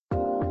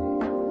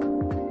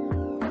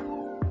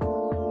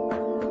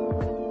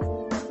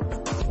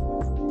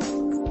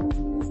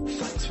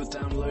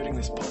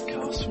this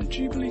podcast from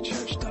Jubilee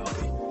Church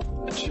Derby,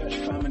 a church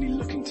family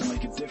looking to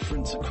make a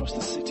difference across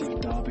the city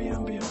of Derby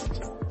and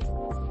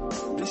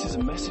beyond. This is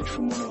a message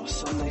from one of our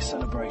Sunday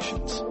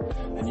celebrations,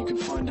 and you can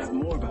find out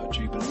more about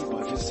Jubilee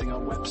by visiting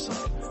our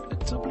website at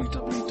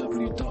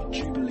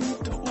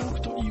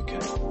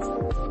www.jubilee.org.uk.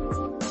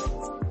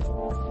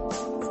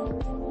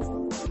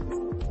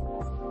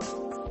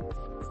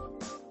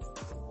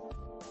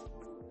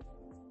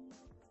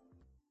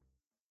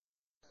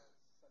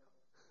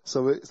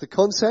 So the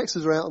context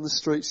is out on the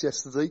streets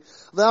yesterday.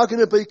 They are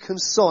going to be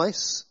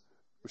concise,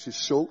 which is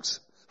short.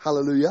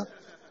 Hallelujah.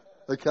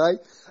 Okay?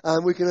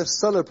 And we're going to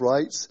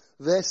celebrate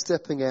their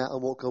stepping out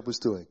and what God was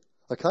doing.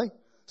 Okay?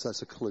 So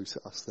that's a clue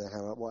to us there,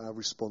 what our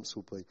response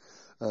will be.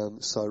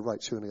 So,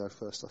 Rach, you're going to go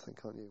first, I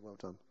think, aren't you? Well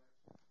done.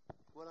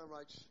 Well done,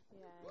 Rach.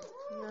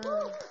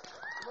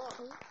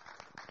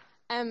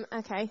 Yeah. No.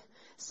 Okay.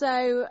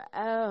 So,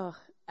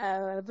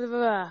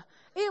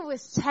 it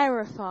was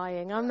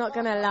terrifying. I'm not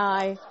going to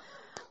lie.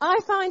 I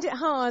find it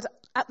hard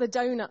at the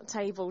donut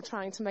table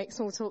trying to make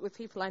small talk with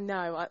people I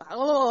know.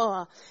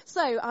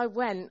 So I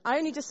went. I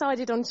only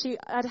decided on Tuesday.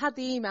 I'd had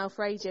the email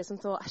for ages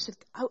and thought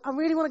I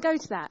really want to go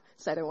to that.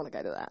 So I don't want to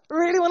go to that.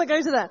 Really want to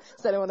go to that.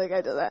 So I don't want to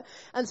go to that.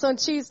 And so on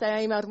Tuesday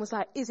I emailed and was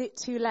like, is it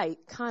too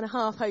late? Kind of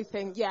half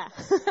hoping, yeah.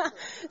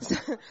 So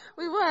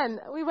we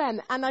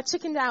went. And I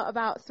chickened out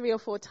about 3 or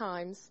 4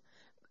 times.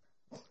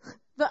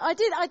 But I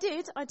did. I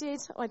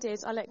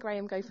let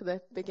Graham go for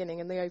the beginning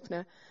and the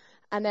opener.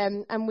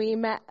 And we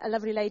met a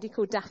lovely lady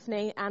called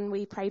Daphne, and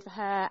we prayed for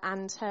her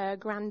and her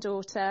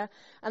granddaughter,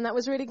 and that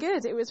was really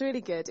good. It was really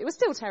good. It was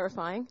still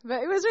terrifying,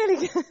 but it was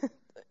really good.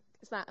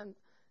 Is that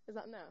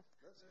enough?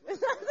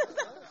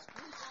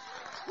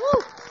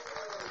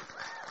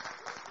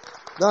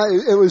 No,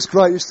 it was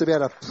great just to be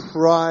able to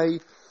pray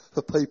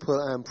for people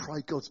and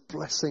pray God's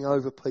blessing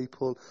over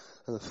people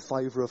and the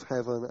favour of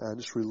heaven and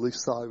just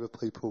release that over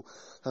people.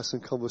 Have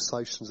some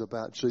conversations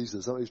about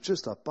Jesus. I mean, it was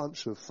just a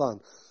bunch of fun,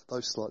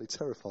 though slightly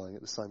terrifying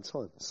at the same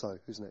time. So,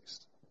 who's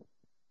next?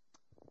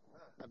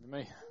 That'd be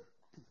me.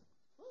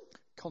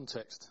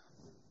 Context.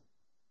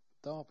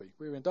 Derby.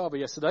 We were in Derby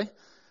yesterday,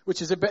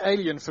 which is a bit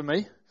alien for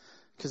me,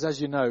 because as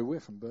you know,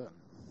 we're from Burton.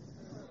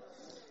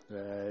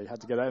 Yeah, you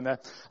had to get that in there.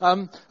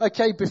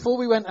 Okay, before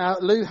we went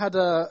out, Lou had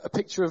a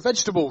picture of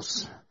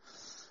vegetables.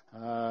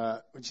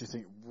 Which you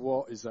think,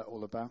 what is that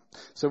all about?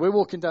 So we're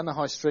walking down the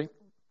high street,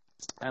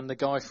 and the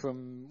guy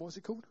from, what was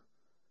it called?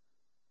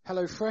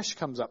 Hello Fresh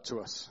comes up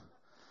to us.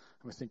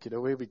 And we're thinking,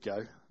 oh, here we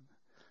go.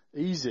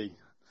 Easy.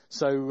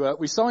 So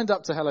we signed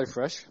up to Hello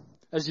Fresh,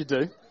 as you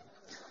do.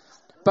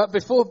 But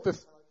before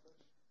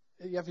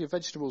you have your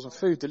vegetables and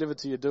food delivered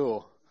to your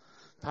door.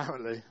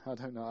 Apparently. I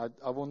don't know.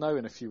 I will know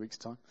in a few weeks'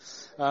 time.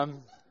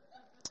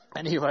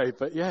 Anyway,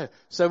 but yeah.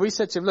 So we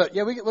said to him, look,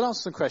 yeah, we'll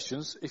answer some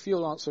questions if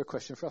you'll answer a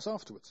question for us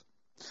afterwards.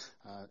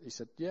 He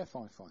said, yeah,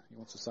 fine. He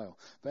wants a sale.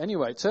 But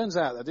anyway, it turns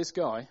out that this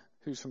guy,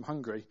 who's from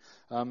Hungary,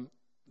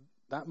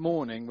 that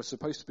morning was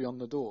supposed to be on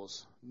the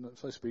doors,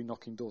 supposed to be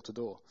knocking door to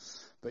door.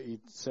 But he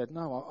said,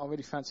 no, I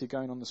really fancy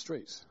going on the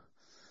streets.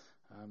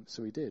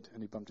 So he did,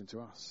 and he bumped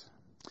into us.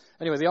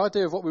 Anyway, the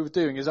idea of what we were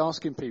doing is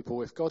asking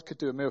people, if God could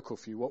do a miracle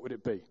for you, what would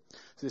it be?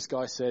 So this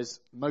guy says,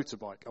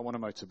 motorbike. I want a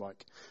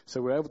motorbike.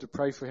 So we're able to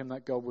pray for him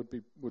that God would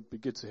be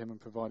good to him and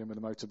provide him with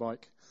a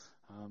motorbike.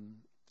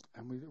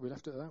 And we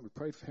left it at that. We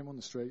prayed for him on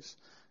the streets,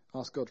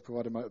 asked God to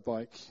provide a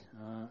motorbike,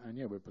 and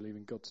yeah, we're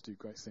believing God to do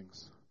great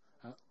things.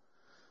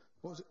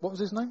 What was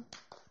his name?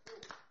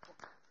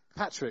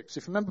 Patrick. So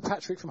if you remember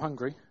Patrick from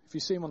Hungary, if you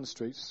see him on the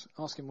streets,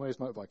 ask him where his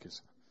motorbike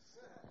is.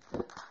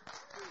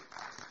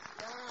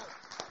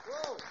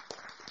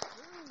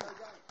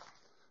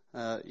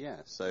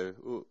 So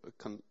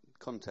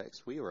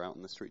context, we were out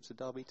on the streets of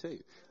Derby too.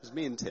 It was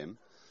me and Tim.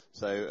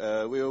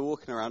 So we were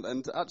walking around,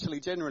 and actually,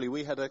 generally,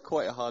 we had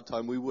quite a hard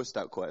time. We wussed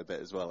out quite a bit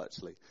as well,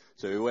 actually.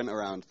 So we went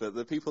around, but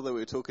the people that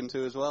we were talking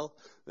to as well,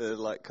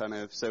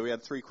 so we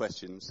had 3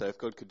 questions. So if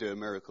God could do a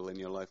miracle in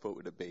your life, what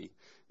would it be?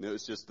 And it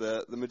was just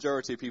the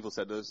majority of people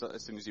said, as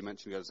soon as you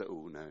mentioned it, I was like,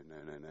 oh, no,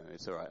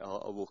 it's all right,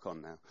 I'll walk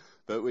on now.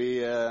 But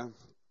we, right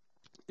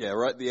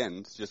at the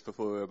end, just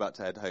before we were about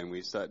to head home,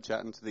 we started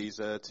chatting to these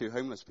 2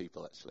 homeless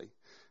people, actually.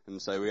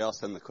 And so we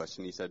asked them the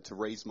question. He said, to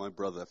raise my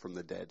brother from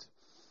the dead.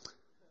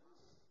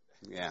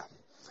 Yeah.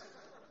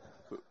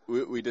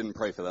 We didn't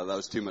pray for that. That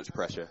was too much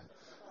pressure.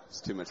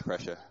 It's too much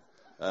pressure.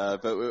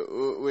 But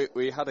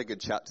we had a good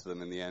chat to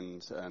them in the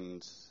end,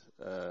 and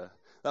that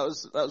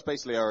was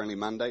basically our only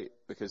mandate,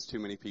 because too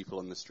many people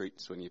on the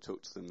streets, when you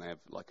talk to them, they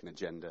have like an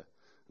agenda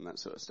and that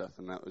sort of stuff.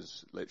 And that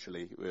was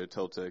literally, we were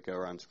told to go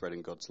around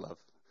spreading God's love,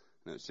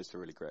 and it was just a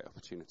really great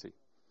opportunity.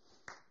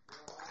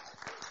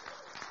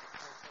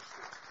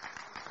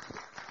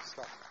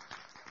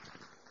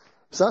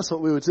 So that's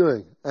what we were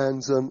doing,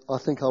 and I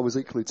think I was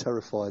equally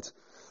terrified,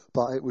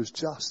 but it was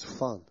just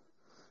fun,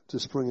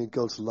 just bringing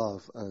God's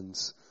love and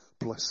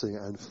blessing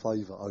and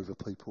favour over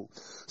people.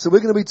 So we're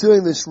going to be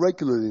doing this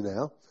regularly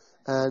now,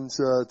 and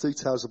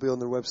details will be on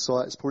the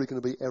website. It's probably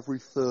going to be every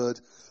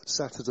 3rd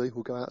Saturday.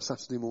 We'll go out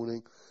Saturday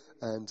morning,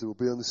 and we'll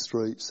be on the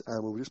streets,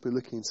 and we'll just be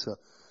looking to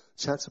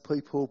chat to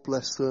people,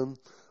 bless them,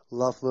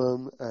 love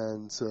them,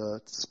 and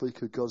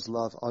speak of God's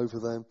love over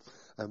them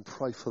and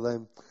pray for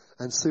them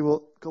and see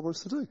what God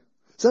wants to do.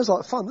 Sounds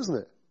like fun, doesn't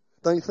it?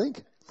 Don't you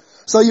think?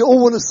 So you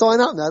all want to sign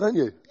up now, don't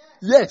you?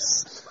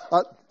 Yes.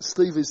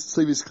 Steve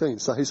is clean,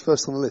 so he's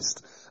first on the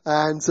list.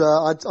 And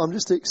I'm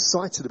just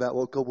excited about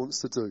what God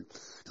wants to do.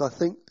 So I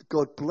think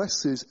God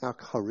blesses our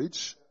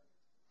courage.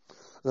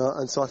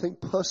 And so I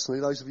think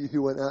personally, those of you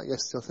who went out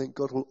yesterday, I think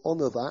God will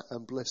honour that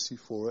and bless you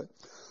for it.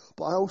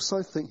 But I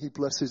also think he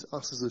blesses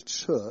us as a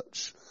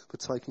church for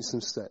taking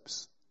some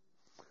steps,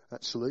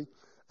 actually.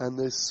 And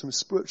there's some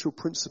spiritual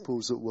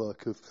principles at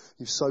work of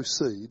you sow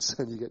seeds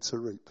and you get to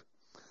reap.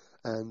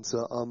 And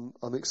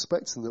I'm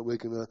expecting that we're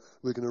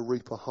gonna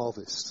reap a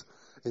harvest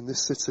in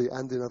this city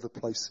and in other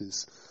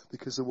places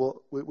because of what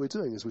we're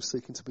doing is we're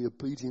seeking to be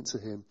obedient to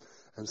him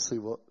and see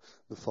what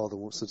the Father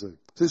wants to do.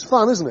 So it's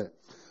fun, isn't it?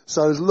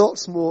 So there's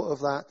lots more of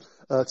that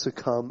to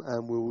come,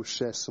 and we will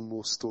share some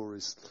more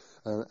stories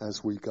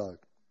as we go.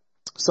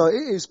 So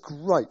it is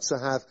great to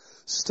have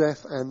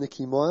Steph and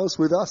Nikki Miles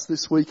with us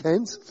this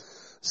weekend.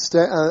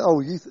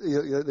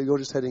 You're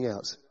just heading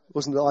out. It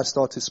wasn't that I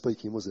started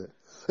speaking, was it?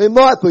 It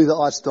might be that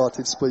I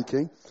started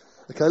speaking.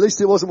 Okay, at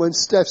least it wasn't when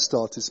Steph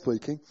started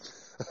speaking.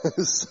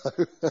 So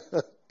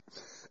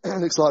it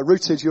looks like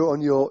Rooted, you're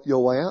on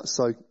your way out,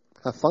 so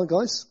have fun,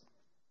 guys.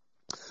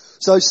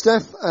 So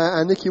Steph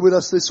and Nikki with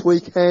us this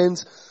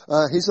weekend.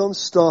 He's on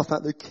staff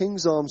at the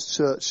King's Arms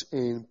Church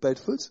in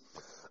Bedford,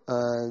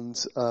 and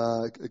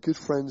good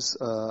friends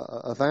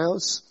of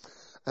ours.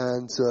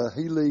 And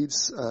he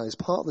leads, is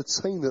part of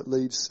the team that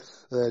leads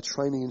their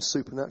training in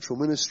supernatural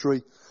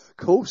ministry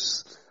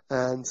course,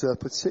 and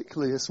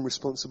particularly has some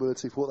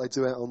responsibility for what they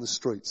do out on the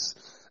streets.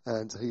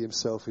 And he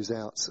himself is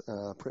out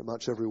pretty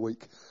much every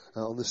week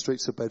on the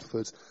streets of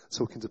Bedford,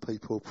 talking to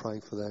people,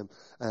 praying for them,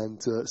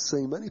 and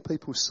seeing many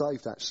people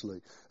saved,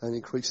 actually, and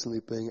increasingly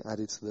being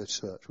added to their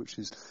church, which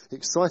is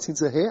exciting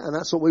to hear, and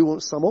that's what we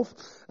want some of,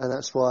 and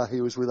that's why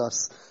he was with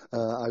us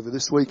over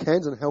this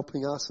weekend and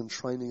helping us and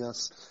training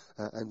us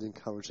and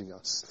encouraging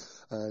us.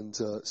 And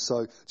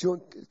so, do you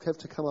want Kev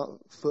to come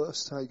up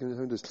first? How are you going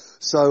to do this?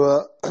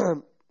 So,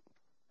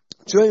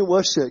 during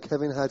worship,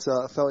 Kevin had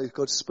felt like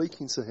God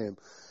speaking to him.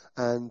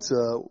 And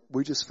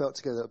we just felt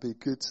together that would be a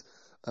good,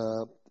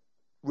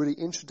 really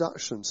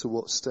introduction to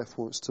what Steph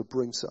wants to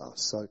bring to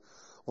us. So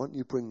why don't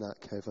you bring that,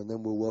 Kev, and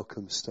then we'll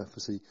welcome Steph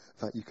in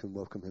fact, you can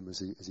welcome him as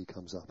he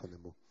comes up, and then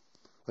we'll.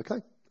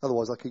 Okay?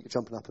 Otherwise, I keep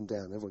jumping up and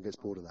down. Everyone gets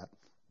bored of that.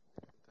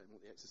 Don't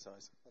want the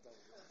exercise.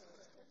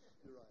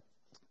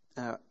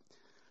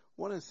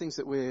 One of the things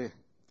that we're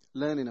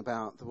learning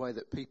about the way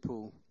that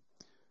people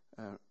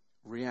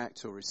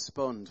react or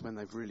respond when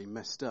they've really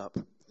messed up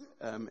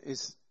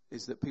is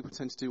that people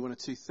tend to do one of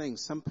two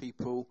things. Some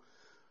people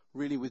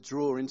really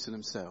withdraw into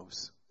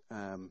themselves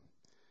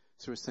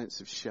through a sense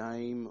of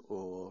shame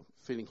or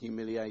feeling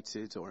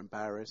humiliated or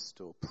embarrassed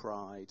or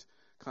pride,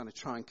 kind of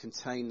try and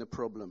contain the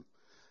problem.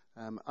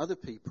 Other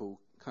people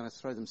kind of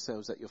throw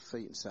themselves at your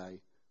feet and say,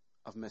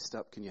 I've messed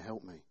up, can you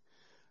help me?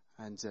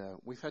 And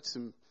we've had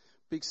some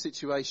big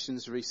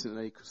situations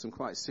recently, some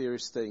quite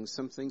serious things.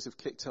 Some things have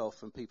kicked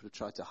off and people have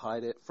tried to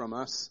hide it from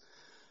us,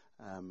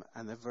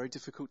 and they're very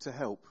difficult to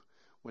help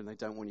when they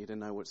don't want you to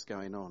know what's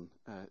going on.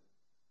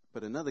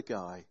 But another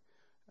guy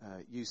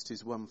used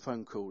his one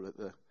phone call at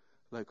the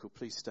local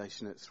police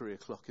station at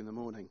 3:00 in the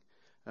morning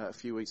a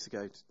few weeks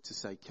ago to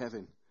say,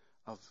 Kevin,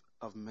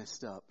 I've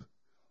messed up.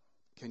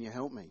 Can you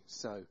help me?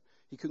 So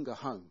he couldn't go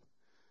home.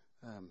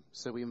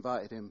 So we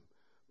invited him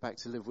back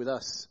to live with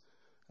us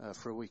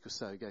for a week or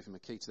so, gave him a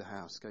key to the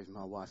house, gave him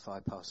our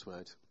Wi-Fi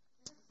password,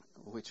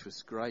 which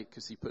was great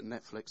because he put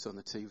Netflix on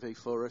the TV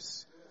for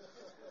us.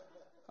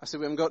 I said,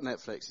 we haven't got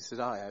Netflix. He said,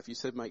 I have. You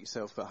said make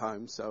yourself at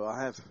home, so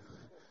I have.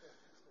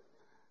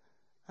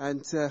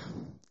 And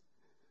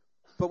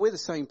but we're the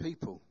same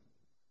people.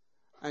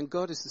 And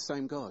God is the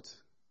same God.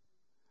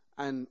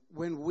 And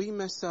when we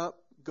mess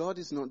up, God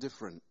is not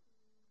different.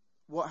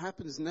 What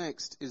happens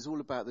next is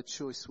all about the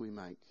choice we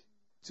make.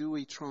 Do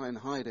we try and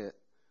hide it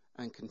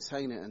and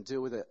contain it and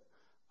deal with it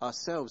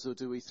ourselves, or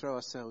do we throw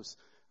ourselves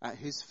at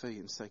his feet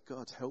and say,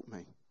 God, help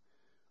me.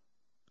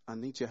 I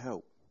need your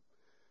help.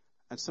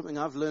 And something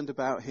I've learned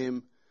about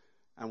him,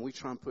 and we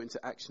try and put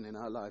into action in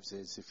our lives,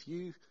 is if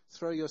you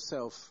throw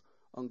yourself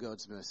on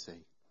God's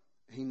mercy,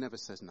 he never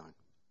says no.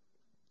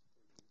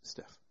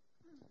 Steph.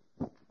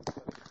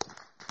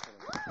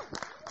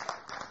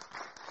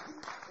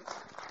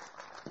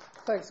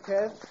 Thanks,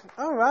 Kev.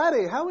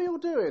 Alrighty, how are we all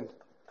doing?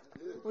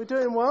 We're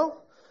doing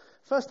well.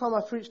 First time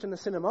I've preached in the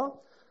cinema,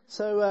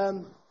 so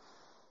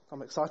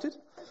I'm excited.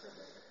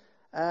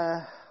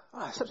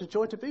 It's such a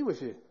joy to be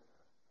with you.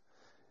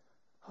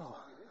 Oh,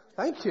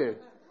 thank you.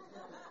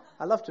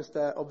 I love just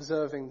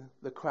observing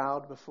the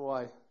crowd before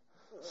I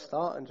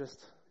start and just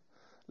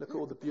look at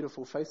all the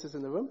beautiful faces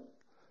in the room.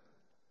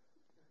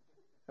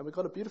 And we've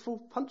got a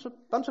beautiful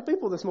bunch of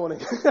people this morning.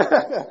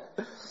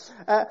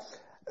 I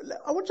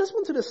just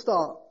wanted to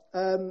start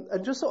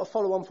and just sort of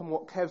follow on from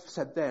what Kev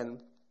said then.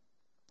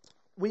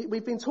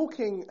 We've been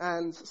talking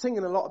and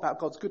singing a lot about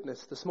God's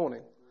goodness this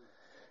morning.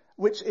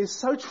 which is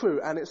so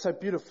true and it's so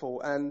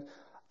beautiful. And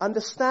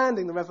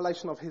understanding the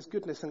revelation of his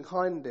goodness and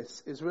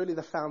kindness is really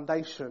the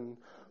foundation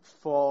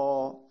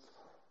for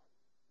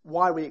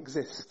why we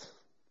exist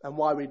and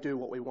why we do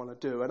what we want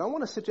to do. And I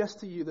want to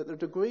suggest to you that the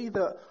degree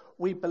that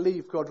we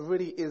believe God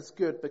really is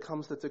good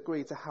becomes the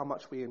degree to how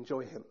much we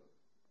enjoy him.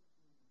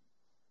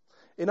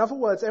 In other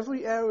words,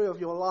 every area of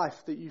your life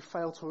that you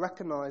fail to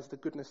recognize the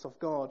goodness of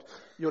God,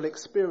 you'll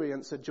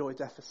experience a joy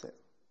deficit.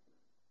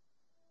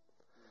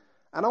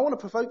 And I want to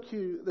provoke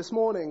you this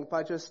morning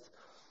by just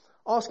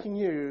asking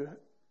you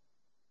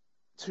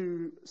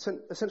to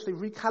essentially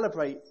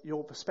recalibrate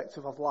your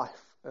perspective of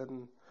life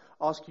and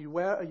ask you,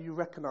 where are you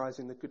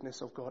recognizing the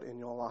goodness of God in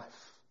your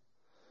life?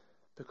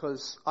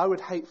 Because I would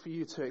hate for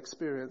you to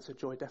experience a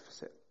joy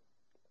deficit.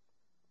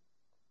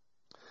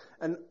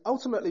 And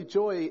ultimately,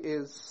 joy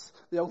is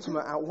the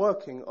ultimate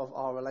outworking of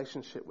our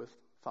relationship with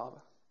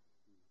Father.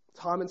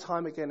 Time and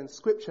time again in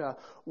Scripture,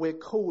 we're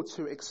called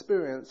to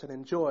experience and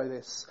enjoy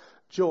this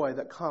joy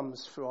that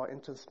comes through our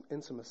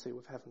intimacy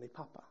with Heavenly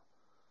Papa.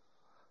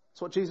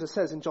 It's what Jesus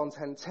says in John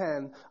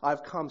 10:10,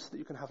 I've come so that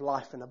you can have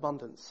life in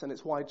abundance. And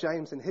it's why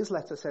James in his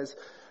letter says,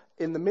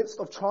 in the midst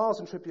of trials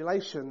and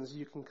tribulations,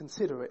 you can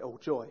consider it all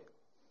joy.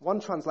 One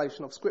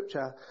translation of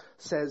Scripture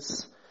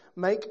says,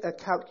 make a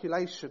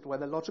calculation where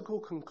the logical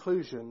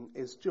conclusion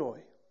is joy.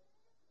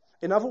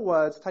 In other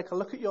words, take a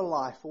look at your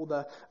life, all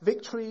the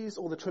victories,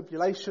 all the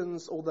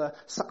tribulations, all the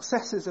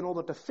successes and all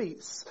the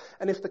defeats.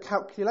 And if the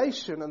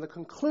calculation and the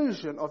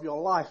conclusion of your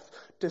life,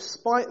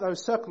 despite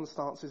those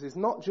circumstances, is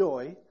not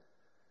joy,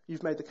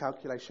 you've made the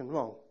calculation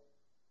wrong.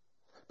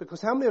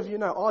 Because how many of you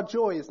know our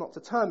joy is not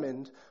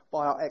determined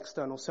by our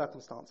external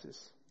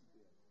circumstances?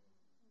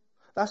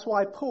 That's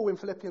why Paul in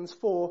Philippians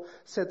 4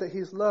 said that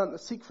he's learned the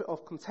secret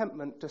of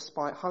contentment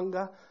despite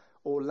hunger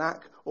or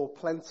lack or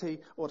plenty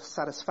or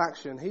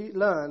satisfaction. He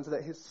learned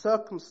that his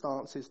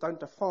circumstances don't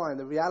define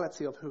the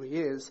reality of who he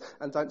is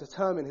and don't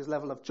determine his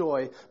level of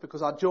joy,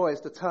 because our joy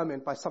is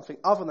determined by something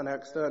other than our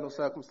external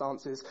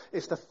circumstances.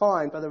 It's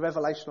defined by the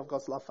revelation of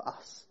God's love for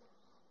us.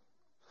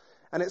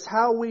 And it's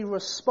how we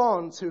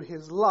respond to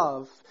his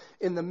love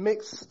in the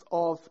midst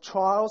of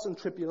trials and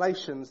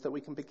tribulations that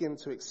we can begin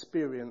to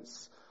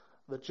experience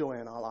the joy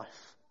in our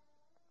life.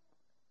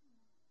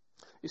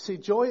 You see,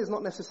 joy is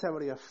not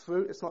necessarily a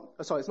fruit. It's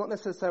not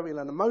necessarily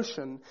an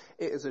emotion.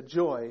 It is a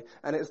joy,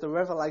 and it is the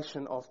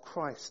revelation of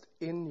Christ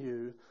in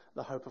you,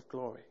 the hope of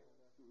glory.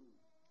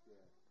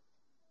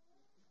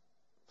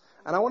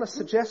 And I want to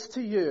suggest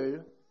to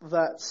you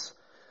that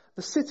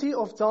the city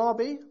of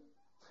Derby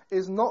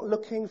is not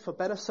looking for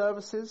better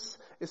services.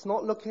 It's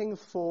not looking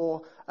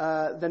for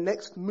the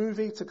next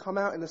movie to come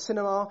out in the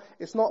cinema.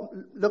 It's not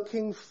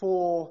looking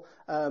for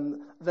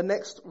the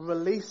next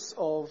release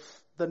of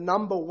the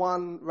number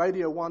one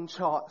Radio 1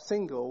 chart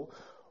single.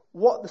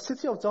 What the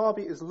city of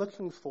Derby is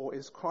looking for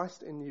is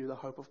Christ in you, the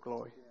hope of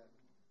glory.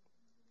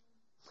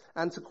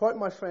 And to quote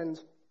my friend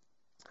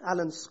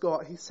Alan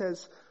Scott, he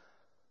says,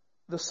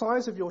 the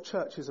size of your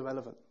church is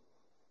irrelevant.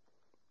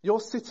 Your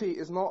city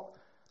is not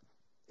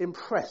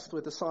impressed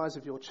with the size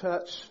of your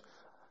church.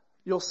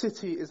 Your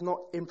city is not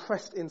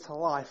impressed into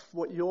life.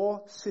 What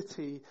your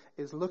city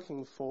is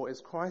looking for is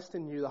Christ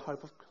in you, the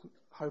hope of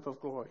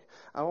glory.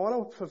 And I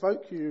want to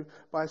provoke you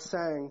by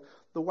saying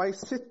the way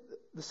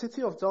the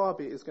city of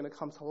Derby is going to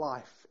come to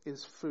life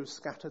is through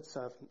scattered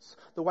servants.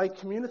 The way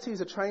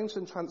communities are changed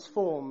and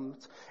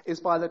transformed is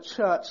by the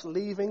church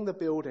leaving the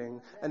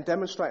building and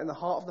demonstrating the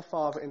heart of the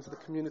Father into the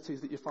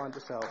communities that you find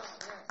yourselves.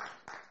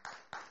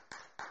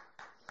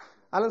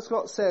 Alan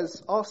Scott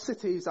says, our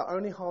cities are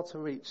only hard to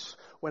reach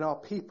when our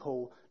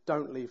people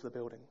don't leave the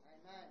building.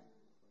 Amen.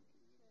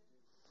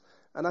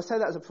 And I say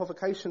that as a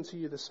provocation to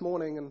you this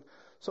morning, and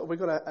sort of we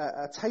got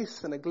a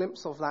taste and a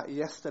glimpse of that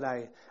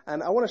yesterday.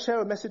 And I want to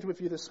share a message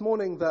with you this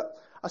morning that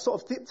I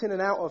sort of dipped in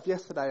and out of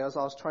yesterday as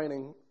I was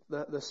training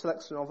the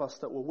selection of us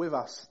that were with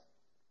us.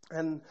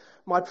 And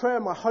my prayer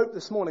and my hope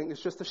this morning is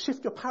just to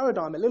shift your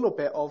paradigm a little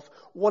bit of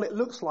what it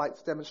looks like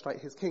to demonstrate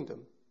his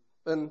kingdom.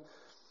 And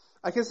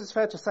I guess it's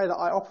fair to say that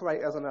I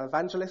operate as an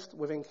evangelist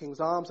within King's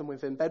Arms and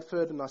within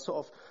Bedford, and I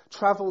sort of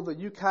travel the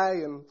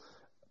UK and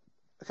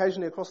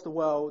occasionally across the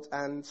world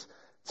and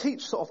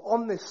teach sort of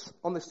on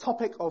this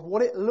topic of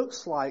what it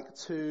looks like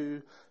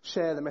to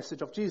share the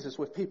message of Jesus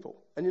with people.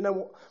 And you know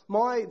what?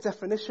 My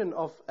definition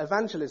of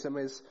evangelism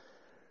is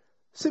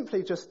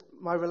simply just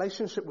my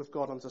relationship with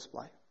God on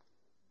display.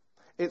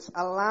 It's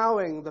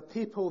allowing the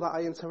people that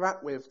I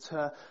interact with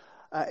to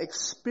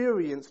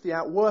experience the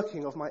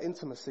outworking of my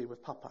intimacy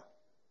with Papa.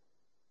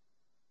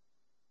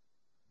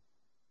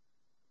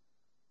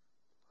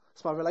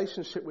 It's my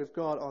relationship with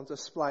God on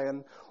display.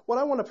 And what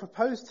I want to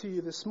propose to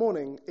you this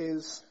morning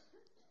is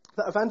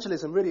that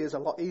evangelism really is a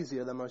lot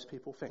easier than most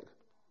people think.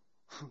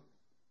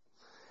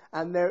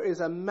 And there is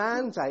a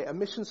mandate, a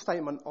mission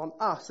statement on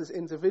us as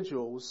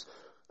individuals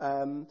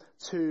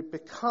to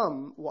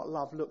become what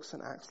love looks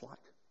and acts like.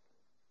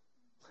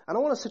 And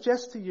I want to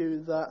suggest to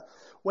you that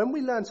when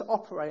we learn to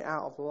operate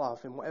out of love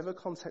in whatever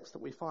context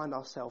that we find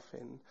ourselves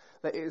in,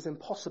 that it is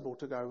impossible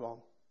to go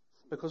wrong.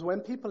 Because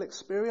when people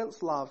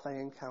experience love, they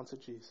encounter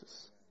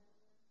Jesus.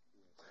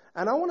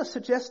 And I want to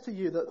suggest to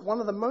you that one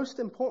of the most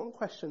important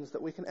questions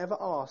that we can ever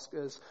ask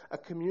as a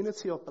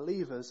community of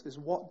believers is,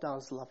 what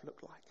does love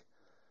look like?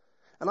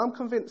 And I'm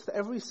convinced that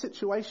every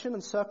situation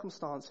and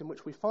circumstance in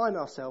which we find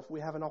ourselves,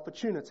 we have an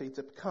opportunity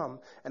to become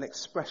an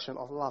expression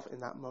of love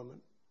in that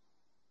moment.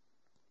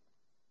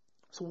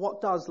 So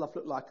what does love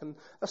look like? And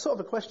that's sort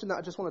of a question that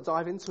I just want to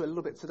dive into a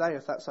little bit today,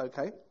 if that's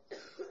okay.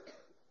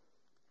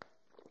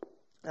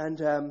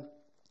 And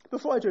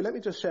before I do, let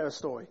me just share a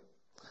story.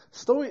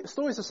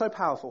 Stories are so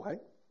powerful, hey?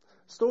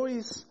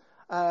 Stories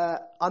are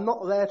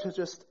not there to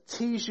just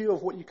tease you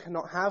of what you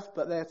cannot have,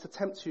 but they're to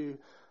tempt you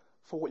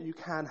for what you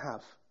can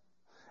have.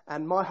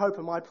 And my hope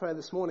and my prayer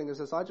this morning is,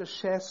 as I just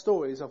share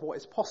stories of what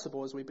is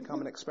possible as we become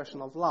an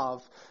expression of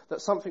love,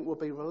 that something will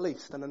be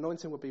released, an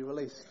anointing will be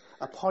released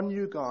upon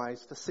you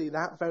guys to see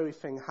that very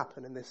thing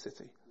happen in this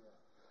city.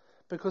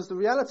 Because the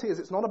reality is,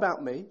 it's not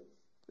about me,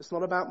 it's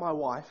not about my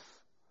wife,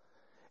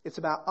 it's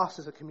about us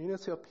as a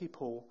community of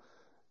people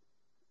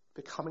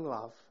becoming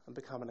love and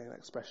becoming an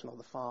expression of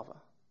the Father.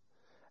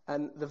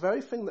 And the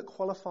very thing that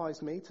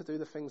qualifies me to do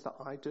the things that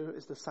I do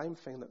is the same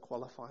thing that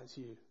qualifies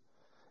you.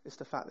 It's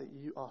the fact that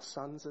you are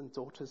sons and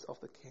daughters of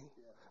the King.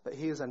 That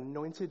he has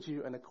anointed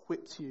you and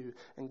equipped you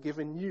and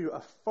given you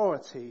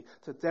authority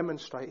to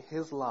demonstrate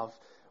his love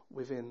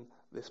within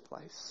this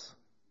place.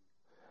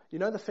 You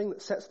know the thing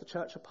that sets the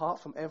church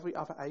apart from every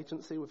other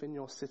agency within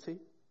your city?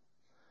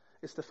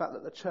 It's the fact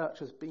that the church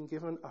has been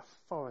given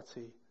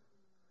authority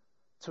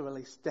to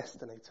release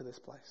destiny to this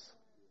place.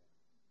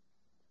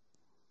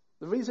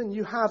 The reason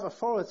you have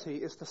authority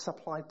is to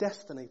supply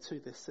destiny to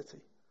this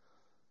city.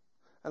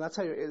 And I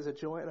tell you, it is a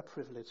joy and a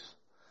privilege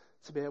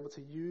to be able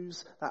to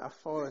use that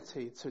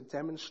authority to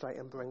demonstrate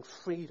and bring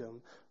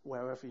freedom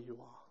wherever you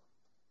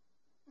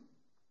are.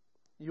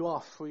 You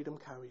are freedom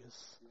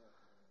carriers.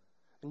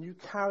 And you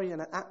carry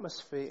an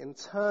atmosphere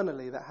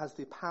internally that has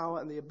the power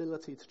and the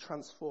ability to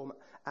transform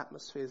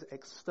atmospheres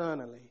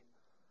externally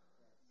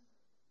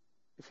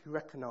if you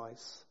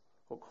recognize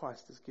what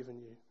Christ has given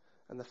you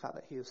and the fact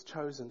that he has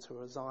chosen to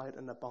reside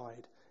and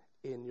abide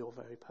in your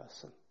very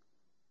person.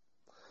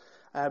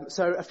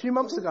 So a few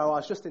months ago, I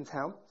was just in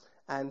town,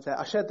 and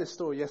I shared this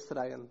story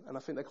yesterday, and I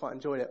think they quite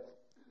enjoyed it.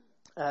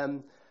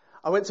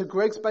 I went to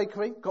Greg's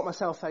Bakery, got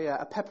myself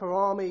a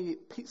pepperami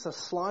pizza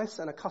slice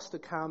and a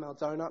custard caramel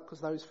donut,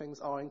 because those things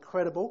are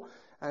incredible.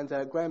 And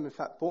Graham, in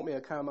fact, bought me a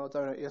caramel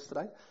donut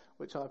yesterday,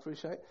 which I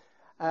appreciate.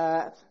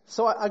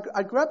 So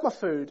I grab my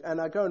food,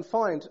 and I go and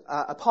find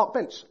a park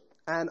bench.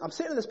 And I'm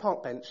sitting at this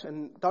park bench,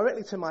 and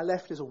directly to my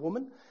left is a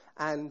woman,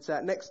 and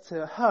next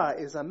to her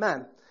is a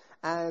man.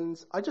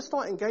 And I just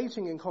start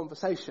engaging in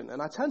conversation,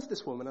 and I turn to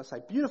this woman and I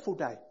say, "Beautiful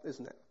day,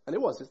 isn't it?" And it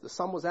was. The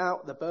sun was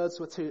out, the birds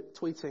were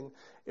tweeting.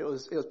 It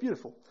was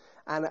beautiful.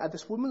 And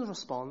this woman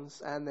responds,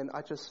 and then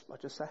I just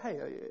say, "Hey,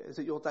 is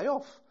it your day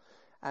off?"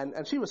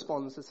 And she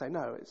responds to say,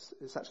 "No,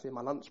 it's actually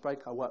my lunch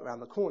break. I work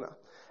around the corner."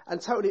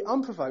 And totally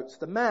unprovoked,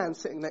 the man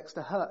sitting next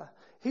to her,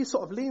 he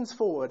sort of leans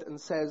forward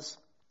and says,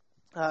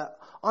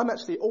 "I'm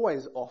actually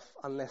always off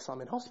unless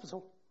I'm in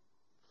hospital."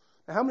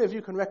 Now, how many of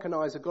you can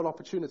recognize a good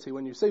opportunity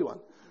when you see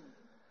one?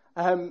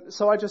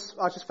 So I just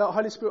felt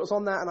Holy Spirit was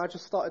on that, and I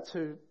just started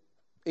to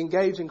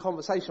engage in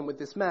conversation with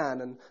this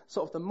man. And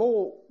sort of the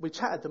more we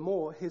chatted, the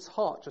more his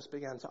heart just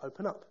began to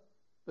open up.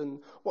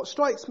 And what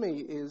strikes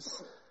me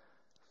is,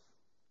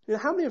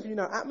 how many of you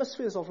know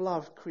atmospheres of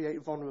love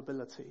create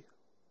vulnerability,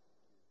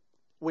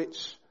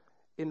 which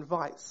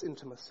invites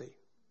intimacy?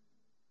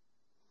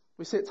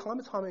 We see it time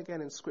and time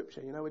again in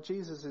Scripture, where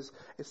Jesus is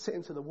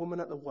sitting to the woman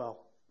at the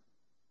well.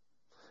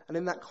 And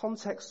in that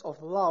context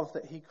of love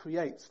that he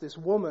creates, this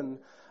woman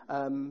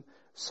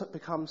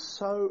becomes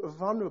so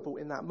vulnerable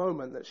in that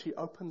moment that she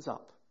opens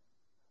up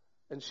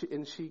and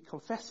she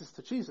confesses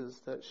to Jesus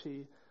that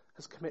she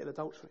has committed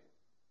adultery.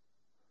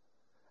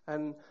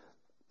 And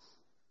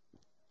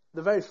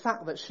the very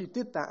fact that she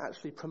did that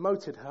actually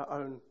promoted her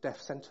own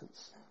death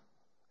sentence.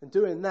 In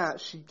doing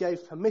that, she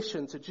gave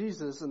permission to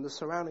Jesus and the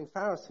surrounding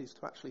Pharisees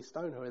to actually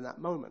stone her in that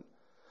moment.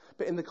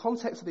 But in the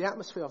context of the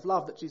atmosphere of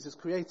love that Jesus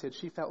created,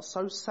 she felt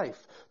so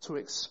safe to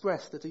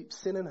express the deep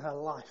sin in her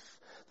life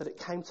that it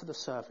came to the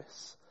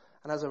surface.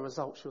 And as a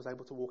result, she was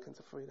able to walk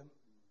into freedom.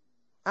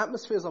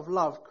 Atmospheres of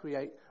love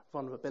create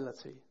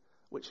vulnerability,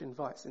 which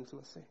invites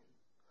intimacy.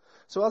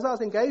 So as I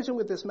was engaging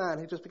with this man,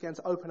 he just began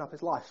to open up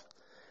his life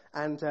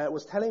and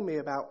was telling me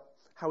about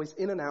how he's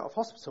in and out of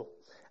hospital.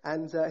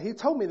 And he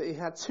told me that he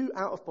had 2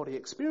 out-of-body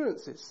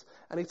experiences.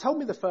 And he told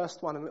me the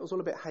first one, and it was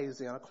all a bit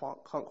hazy, and I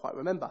can't quite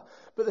remember.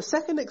 But the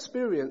second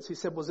experience, he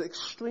said, was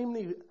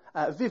extremely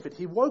vivid.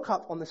 He woke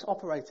up on this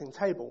operating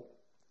table,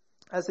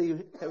 as he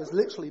was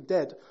literally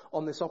dead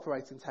on this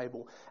operating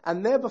table.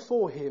 And there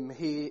before him,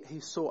 he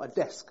saw a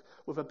desk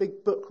with a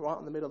big book right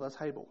in the middle of the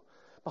table.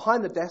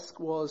 Behind the desk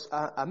was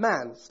a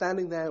man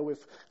standing there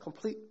with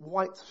complete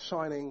white,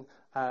 shining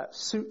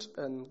suit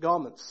and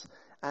garments.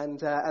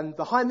 And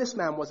behind this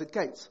man was a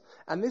gate.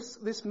 And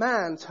this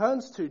man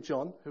turns to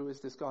John, who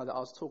is this guy that I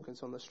was talking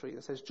to on the street,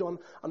 and says, "John,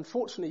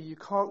 unfortunately you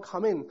can't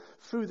come in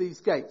through these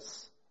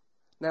gates.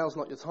 Now's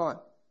not your time.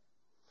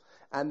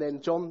 And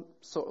then John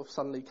sort of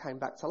suddenly came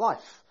back to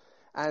life.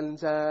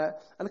 And a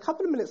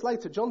couple of minutes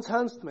later, John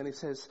turns to me and he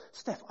says,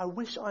 Steph, I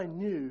wish I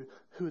knew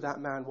who that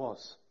man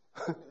was.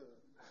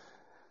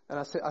 And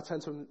I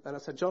turned to him and I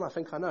said, John, I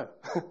think I know.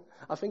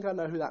 I think I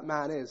know who that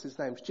man is. His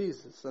name's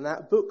Jesus. And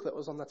that book that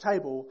was on the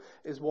table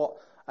is what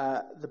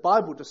the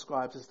Bible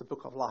describes as the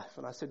book of life.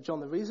 And I said, John,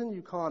 the reason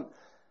you can't,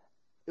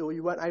 or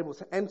you weren't able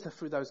to enter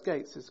through those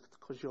gates is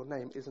because your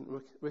name isn't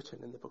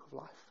written in the book of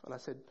life. And I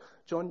said,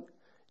 John,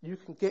 you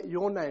can get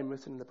your name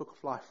written in the book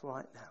of life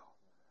right now.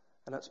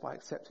 And that's by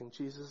accepting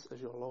Jesus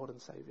as your Lord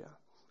and Saviour.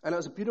 And it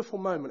was a beautiful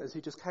moment as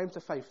he just came to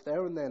faith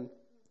there and then,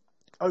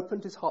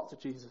 opened his heart to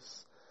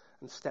Jesus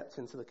and stepped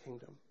into the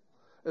kingdom.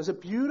 It was a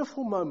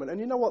beautiful moment. And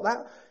you know what?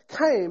 That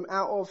came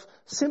out of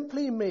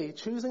simply me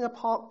choosing a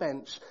park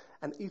bench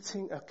and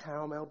eating a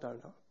caramel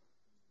donut.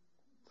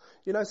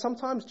 You know,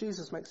 sometimes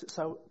Jesus makes it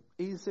so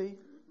easy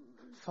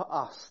for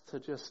us to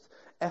just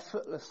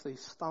effortlessly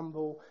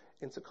stumble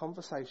into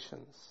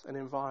conversations and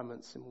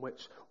environments in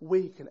which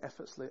we can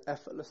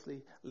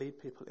effortlessly lead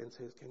people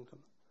into his kingdom.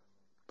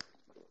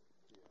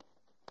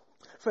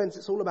 Friends,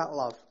 it's all about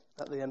love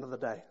at the end of the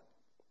day.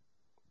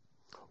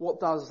 What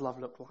does love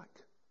look like?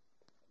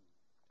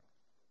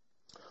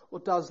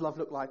 What does love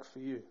look like for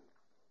you?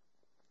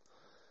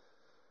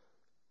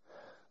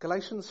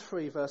 Galatians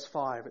 3 verse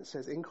 5, it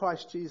says, in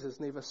Christ Jesus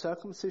neither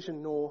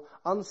circumcision nor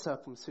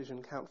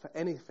uncircumcision count for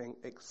anything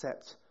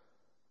except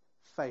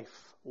faith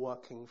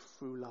working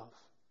through love.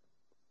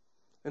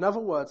 In other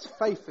words,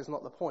 faith is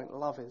not the point,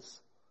 love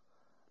is.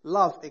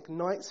 Love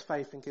ignites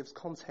faith and gives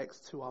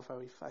context to our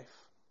very faith.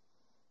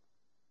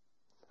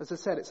 As I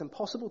said, it's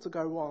impossible to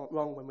go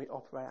wrong when we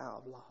operate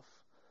out of love.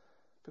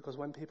 Because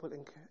when people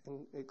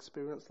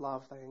experience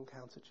love, they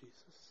encounter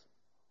Jesus.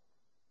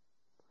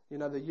 You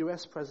know, the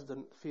US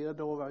President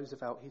Theodore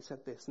Roosevelt, he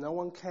said this, no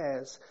one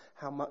cares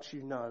how much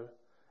you know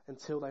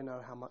until they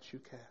know how much you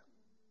care.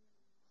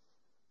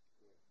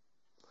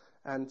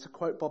 And to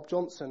quote Bob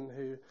Johnson,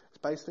 who is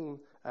based in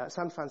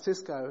San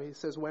Francisco, he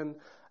says, when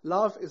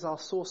love is our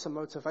source of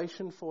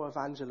motivation for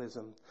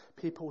evangelism,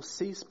 people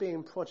cease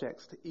being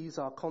projects to ease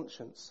our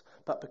conscience,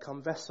 but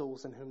become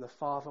vessels in whom the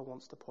Father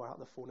wants to pour out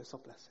the fullness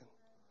of blessing.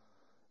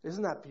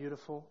 Isn't that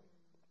beautiful?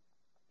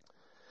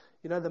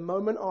 You know, the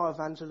moment our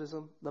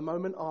evangelism, the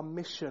moment our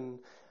mission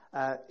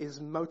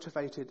is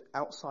motivated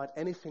outside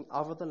anything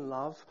other than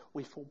love,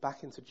 we fall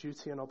back into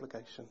duty and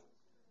obligation.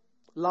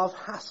 Love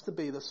has to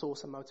be the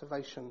source of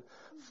motivation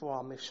for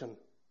our mission.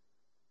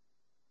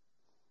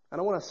 And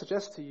I want to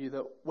suggest to you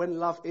that when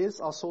love is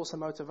our source of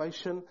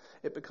motivation,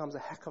 it becomes a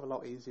heck of a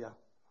lot easier.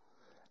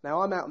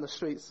 Now, I'm out in the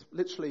streets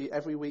literally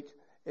every week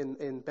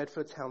in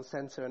Bedford Town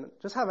Centre and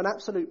just have an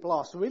absolute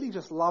blast, really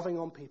just loving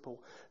on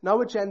people.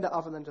 No agenda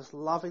other than just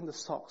loving the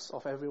socks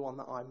off everyone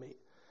that I meet.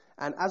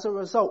 And as a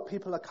result,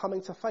 people are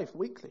coming to faith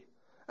weekly.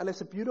 And it's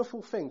a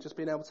beautiful thing, just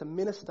being able to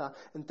minister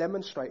and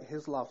demonstrate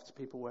his love to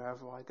people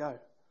wherever I go.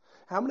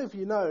 How many of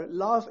you know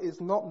love is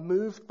not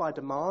moved by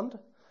demand?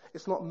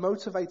 It's not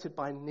motivated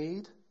by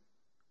need.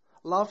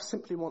 Love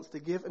simply wants to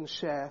give and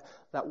share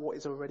that what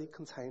is already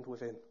contained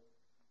within.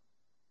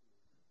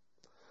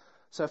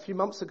 So a few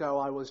months ago,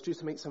 I was due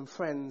to meet some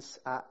friends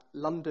at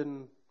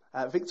London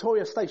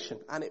Victoria Station,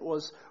 and it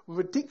was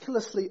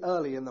ridiculously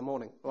early in the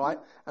morning, right?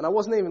 And I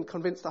wasn't even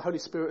convinced the Holy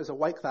Spirit is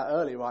awake that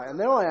early, right? And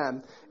there I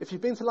am. If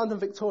you've been to London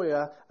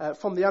Victoria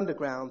from the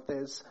underground,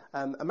 there's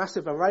a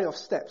massive array of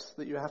steps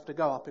that you have to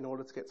go up in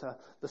order to get to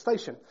the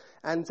station.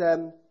 And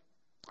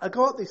I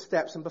go up these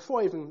steps, and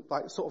before I even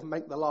sort of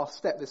make the last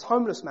step, this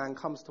homeless man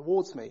comes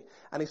towards me,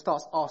 and he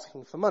starts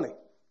asking for money.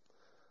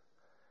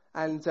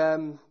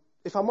 And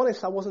if I'm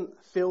honest, I wasn't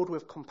filled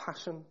with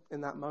compassion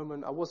in that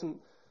moment.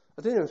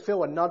 I didn't even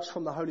feel a nudge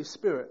from the Holy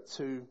Spirit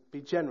to be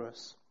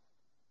generous.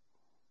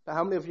 But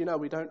how many of you know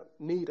we don't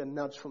need a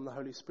nudge from the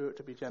Holy Spirit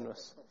to be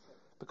generous?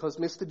 Because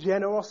Mr.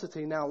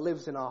 Generosity now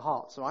lives in our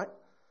hearts, right?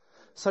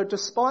 So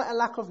despite a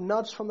lack of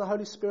nudge from the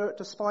Holy Spirit,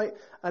 despite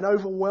an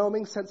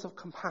overwhelming sense of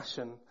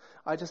compassion,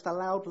 I just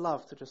allowed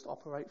love to just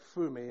operate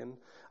through me. And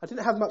I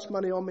didn't have much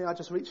money on me. I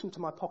just reach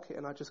into my pocket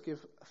and I just give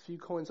a few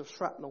coins of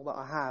shrapnel that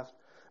I have.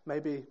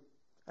 Maybe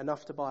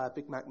enough to buy a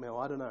Big Mac meal.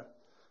 I don't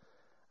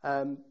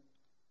know.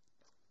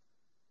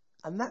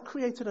 And that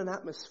created an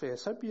atmosphere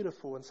so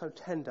beautiful and so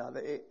tender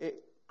that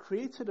it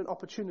created an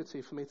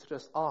opportunity for me to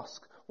just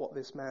ask what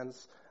this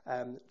man's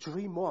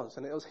dream was.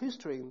 And it was his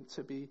dream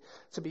to be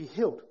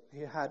healed.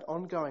 He had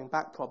ongoing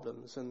back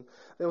problems, and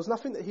there was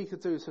nothing that he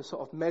could do to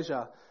sort of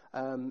measure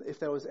if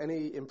there was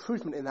any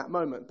improvement in that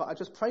moment. But I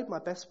just prayed my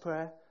best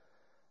prayer,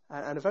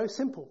 and a very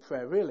simple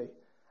prayer, really.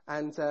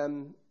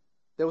 And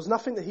there was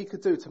nothing that he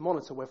could do to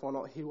monitor whether or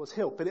not he was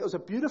healed. But it was a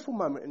beautiful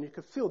moment, and you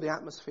could feel the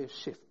atmosphere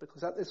shift,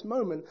 because at this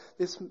moment,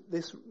 this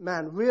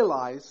man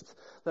realized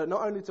that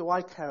not only do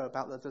I care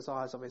about the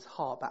desires of his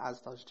heart, but as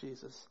does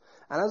Jesus.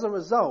 And as a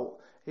result,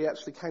 he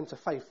actually came to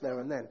faith there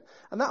and then.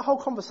 And that whole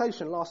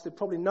conversation lasted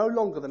probably no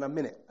longer than a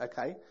minute,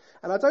 okay?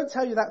 And I don't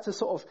tell you that to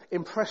sort of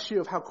impress you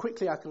of how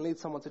quickly I can lead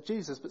someone to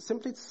Jesus, but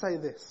simply to say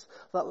this,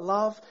 that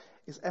love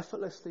is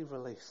effortlessly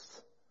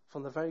released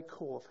from the very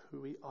core of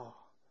who we are.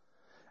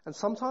 And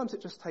sometimes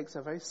it just takes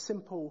a very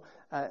simple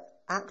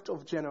act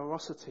of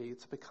generosity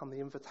to become the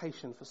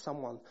invitation for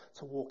someone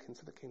to walk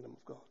into the kingdom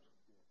of God.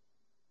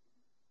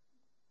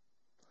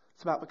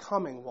 It's about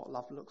becoming what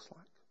love looks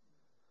like.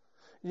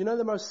 You know,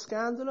 the most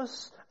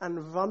scandalous and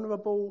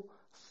vulnerable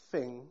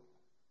thing,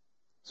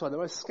 the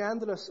most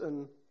scandalous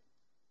and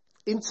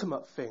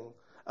intimate thing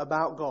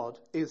about God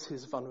is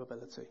his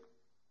vulnerability.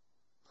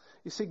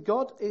 You see,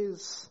 God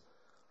is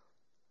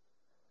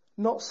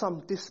not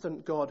some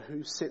distant God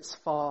who sits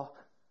far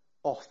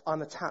off,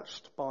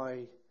 unattached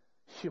by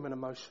human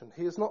emotion.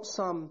 He is not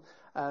some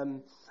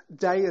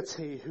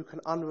deity who can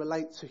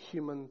unrelate to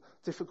human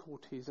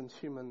difficulties and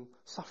human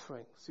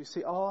sufferings. You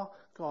see, our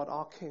God,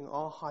 our King,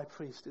 our High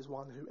Priest is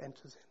one who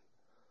enters in,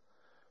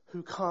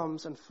 who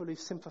comes and fully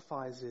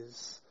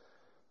sympathizes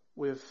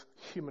with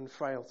human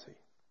frailty.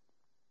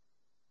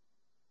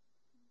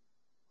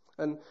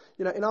 And,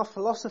 you know, in our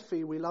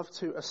philosophy, we love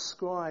to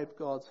ascribe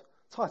God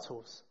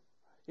titles.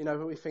 You know,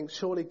 we think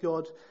surely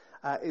God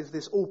is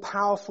this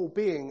all-powerful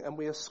being, and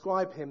we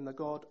ascribe him the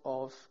God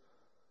of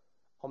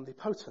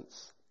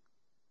omnipotence.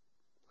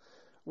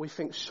 We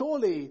think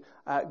surely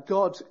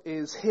God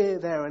is here,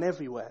 there, and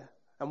everywhere,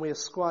 and we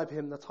ascribe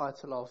him the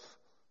title of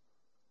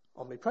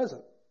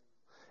omnipresent.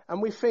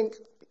 And we think,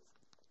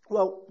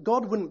 well,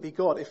 God wouldn't be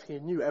God if he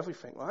knew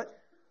everything, right?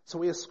 So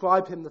we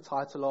ascribe him the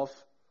title of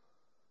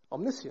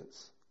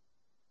omniscience.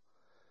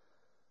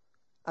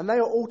 And they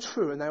are all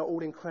true, and they are all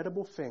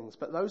incredible things,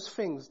 but those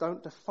things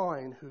don't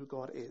define who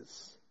God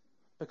is.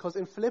 Because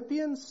in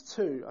Philippians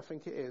 2, I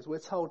think it is, we're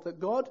told that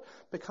God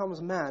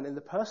becomes man in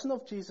the person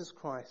of Jesus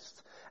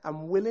Christ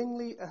and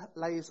willingly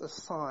lays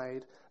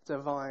aside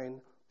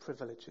divine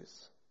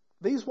privileges.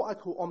 These, what I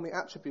call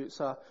omni-attributes,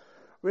 are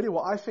really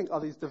what I think are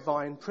these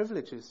divine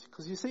privileges.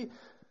 Because you see,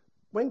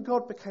 when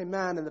God became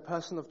man in the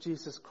person of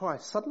Jesus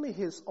Christ, suddenly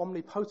his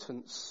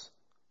omnipotence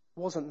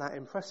wasn't that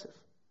impressive.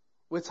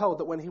 We're told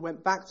that when he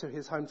went back to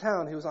his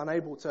hometown, he was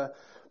unable to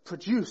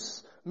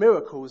produce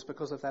miracles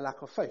because of their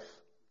lack of faith.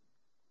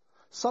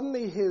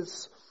 Suddenly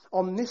his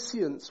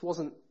omniscience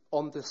wasn't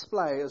on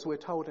display, as we're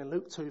told in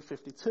Luke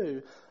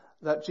 2:52,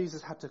 that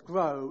Jesus had to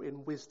grow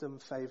in wisdom,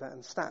 favour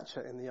and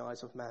stature in the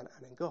eyes of man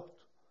and in God.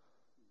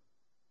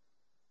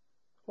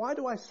 Why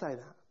do I say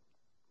that?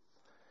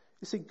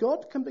 You see,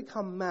 God can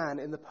become man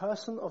in the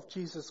person of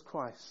Jesus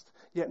Christ,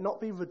 yet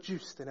not be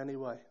reduced in any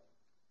way.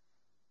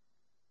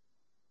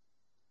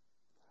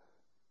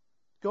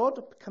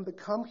 God can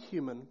become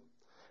human,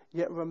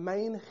 yet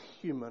remain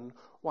human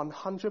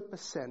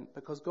 100%,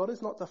 because God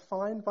is not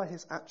defined by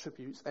his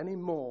attributes any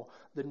more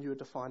than you are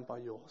defined by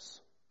yours.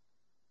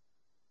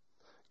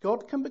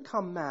 God can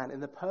become man in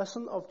the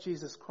person of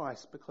Jesus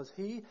Christ because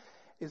he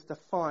is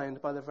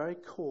defined by the very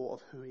core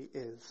of who he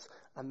is,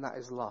 and that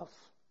is love.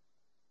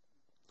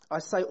 I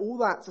say all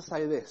that to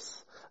say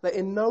this, that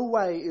in no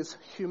way is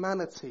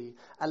humanity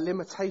a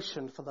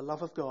limitation for the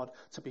love of God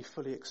to be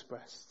fully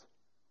expressed.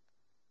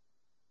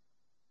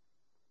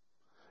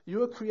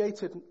 You are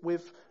created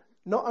with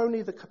not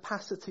only the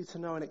capacity to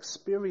know and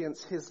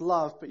experience his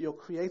love, but you're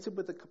created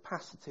with the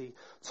capacity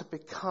to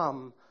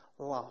become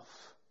love.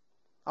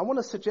 I want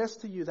to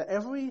suggest to you that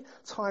every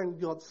time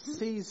God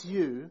sees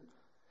you,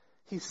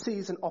 he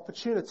sees an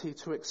opportunity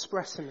to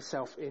express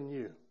himself in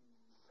you.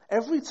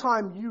 Every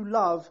time you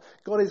love,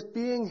 God is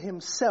being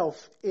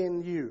himself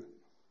in you.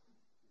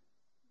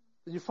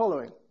 Are you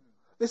following?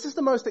 This is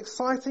the most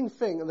exciting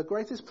thing and the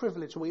greatest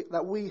privilege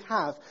that we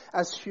have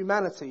as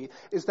humanity,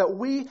 is that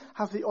we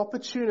have the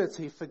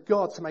opportunity for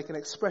God to make an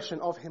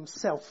expression of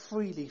himself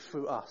freely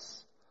through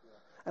us.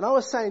 And I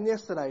was saying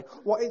yesterday,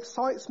 what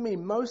excites me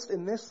most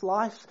in this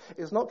life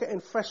is not getting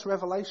fresh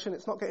revelation,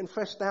 it's not getting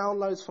fresh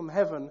downloads from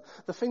heaven.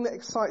 The thing that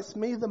excites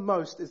me the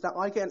most is that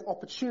I get an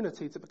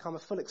opportunity to become a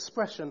full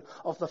expression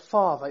of the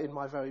Father in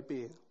my very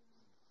being.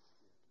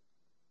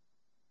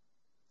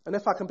 And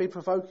if I can be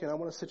provoking, I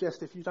want to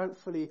suggest, if you don't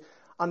fully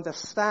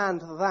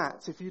understand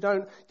that, if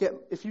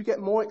you get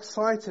more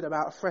excited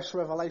about a fresh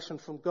revelation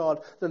from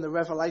God than the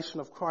revelation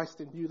of Christ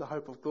in you, the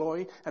hope of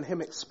glory, and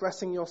him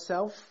expressing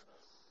yourself,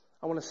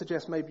 I want to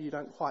suggest maybe you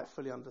don't quite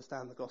fully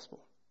understand the gospel.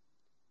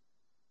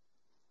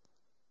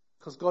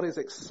 Because God is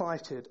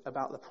excited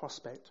about the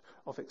prospect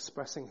of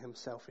expressing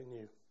himself in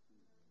you.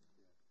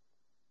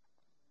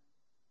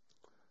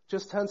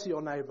 Just turn to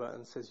your neighbour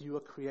and says, you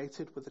are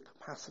created with the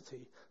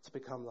capacity to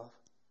become love.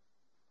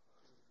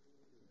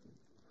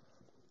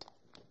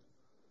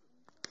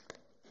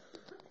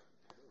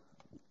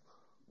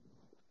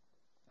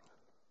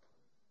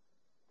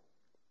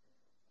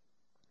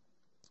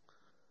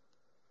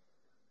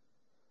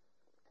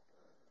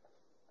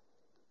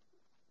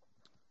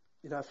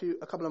 You know,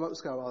 a couple of months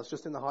ago, I was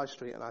just in the high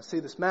street and I see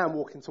this man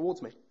walking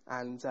towards me.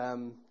 And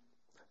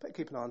better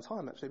keep an eye on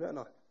time, actually, better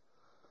not.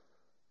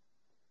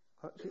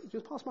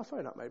 Just pass my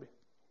phone up, maybe.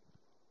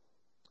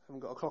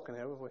 Haven't got a clock in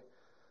here, have we?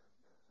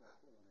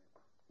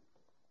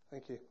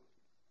 Thank you.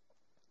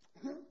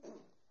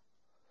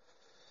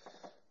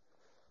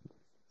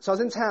 So I was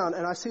in town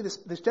and I see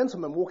this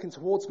gentleman walking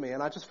towards me,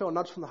 and I just feel a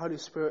nudge from the Holy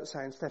Spirit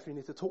saying, Steph, you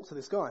need to talk to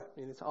this guy.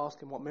 You need to ask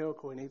him what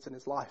miracle he needs in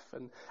his life.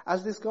 And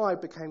as this guy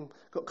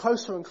got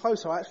closer and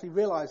closer, I actually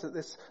realized that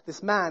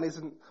this man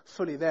isn't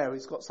fully there.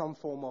 He's got some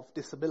form of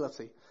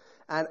disability.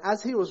 And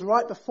as he was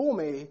right before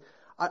me,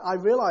 I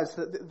realized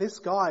that this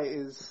guy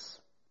is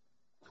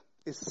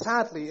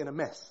sadly in a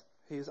mess.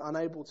 He's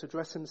unable to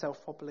dress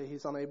himself properly.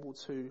 He's unable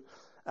to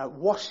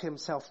wash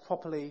himself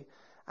properly.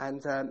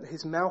 And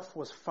his mouth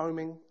was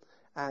foaming.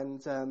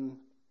 And to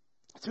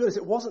be honest,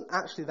 it wasn't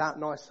actually that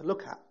nice to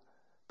look at.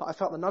 But I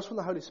felt the nudge from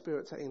the Holy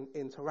Spirit to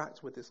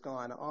interact with this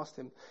guy. And I asked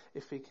him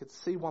if he could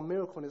see one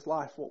miracle in his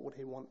life, what would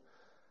he want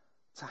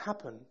to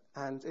happen?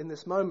 And in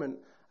this moment,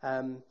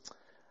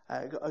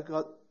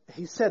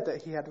 he said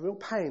that he had real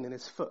pain in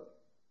his foot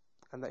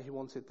and that he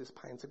wanted this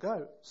pain to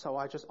go. So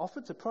I just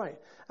offered to pray.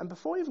 And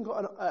before he even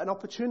got an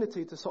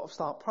opportunity to sort of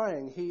start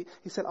praying, he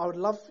said, I would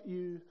love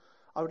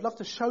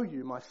to show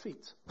you my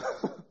feet.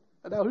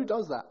 Now, who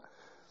does that?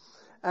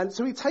 And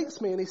so he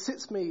takes me and he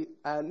sits me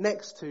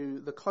next to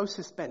the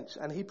closest bench,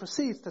 and he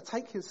proceeds to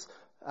take his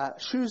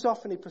shoes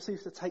off and he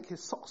proceeds to take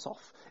his socks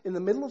off. In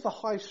the middle of the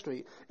high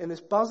street, in this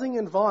buzzing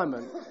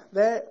environment,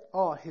 there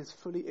are his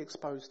fully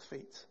exposed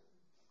feet.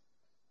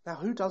 Now,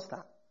 who does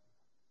that?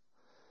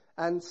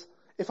 And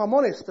if I'm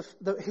honest,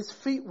 his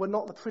feet were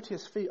not the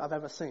prettiest feet I've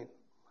ever seen.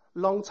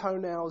 Long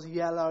toenails,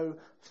 yellow,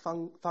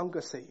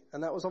 fungusy.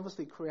 And that was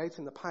obviously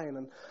creating the pain.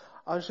 And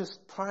I was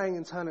just praying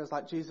internally. I was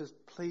like, Jesus,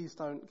 please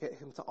don't get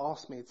him to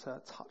ask me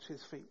to touch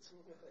his feet.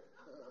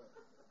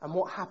 And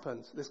what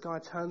happened? This guy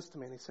turns to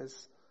me and he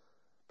says,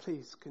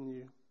 please, can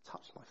you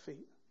touch my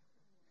feet?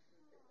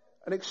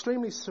 An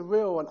extremely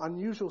surreal and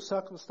unusual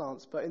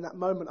circumstance, but in that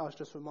moment I was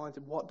just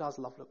reminded, what does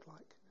love look like?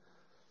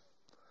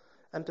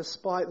 And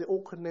despite the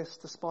awkwardness,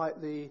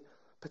 despite the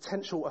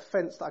potential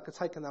offense that I could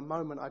take in that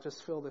moment, I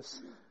just feel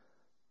this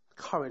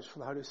courage from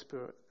the Holy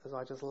Spirit as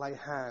I just lay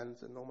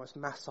hands and almost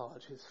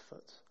massage his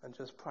foot and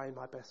just pray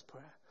my best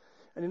prayer.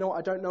 And you know what?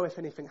 I don't know if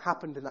anything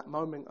happened in that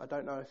moment. I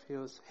don't know if he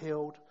was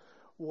healed,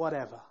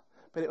 whatever.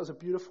 But it was a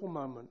beautiful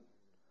moment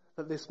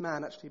that this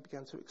man actually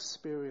began to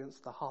experience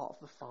the heart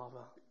of the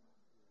Father.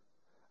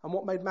 And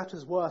what made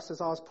matters worse, as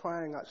I was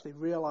praying, I actually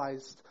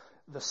realized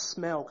the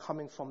smell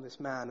coming from this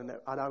man, and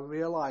I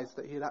realized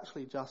that he had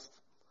actually just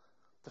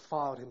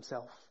defiled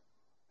himself.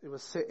 He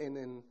was sitting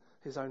in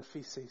his own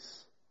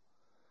feces.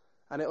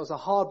 And it was a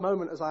hard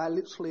moment as I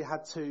literally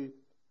had to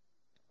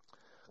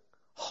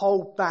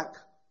hold back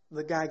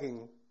the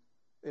gagging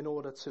in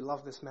order to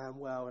love this man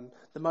well. And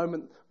the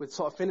moment we'd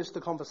sort of finished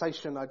the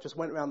conversation, I just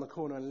went around the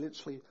corner and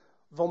literally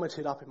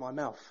vomited up in my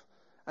mouth.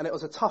 And it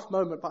was a tough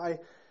moment, but I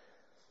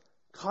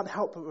can't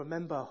help but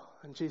remember,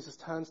 and Jesus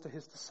turns to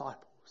his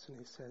disciples and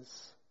he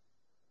says,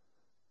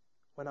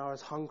 when I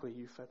was hungry,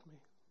 you fed me.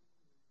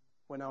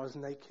 When I was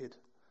naked,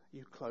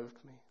 you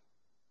clothed me.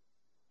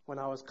 When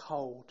I was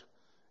cold,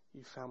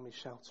 you found me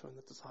shelter. And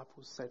the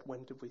disciples said,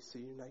 when did we see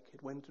you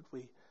naked? When did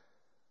we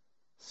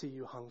see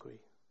you hungry?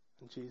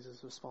 And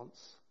Jesus'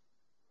 response,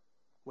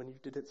 when you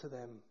did it to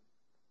them,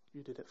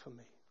 you did it for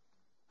me.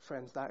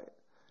 Friends, that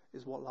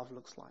is what love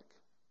looks like.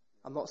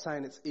 I'm not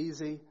saying it's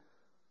easy.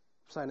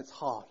 I'm saying it's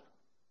hard.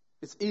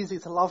 It's easy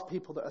to love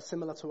people that are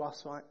similar to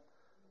us, right?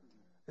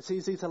 It's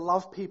easy to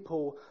love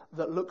people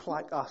that look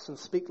like us and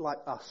speak like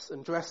us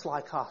and dress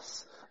like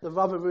us. The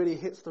rubber really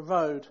hits the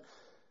road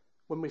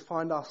when we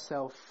find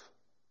ourselves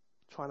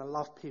trying to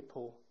love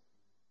people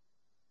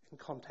in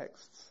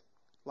contexts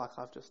like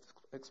I've just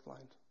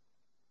explained.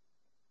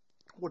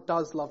 What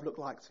does love look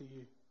like to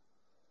you?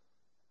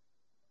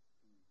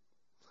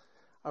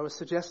 I was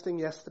suggesting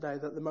yesterday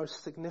that the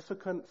most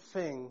significant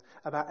thing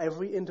about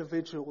every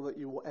individual that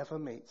you will ever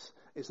meet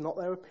is not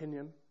their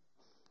opinion,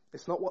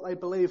 it's not what they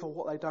believe or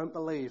what they don't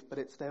believe, but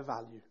it's their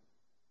value.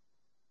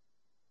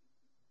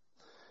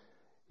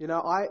 You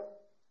know,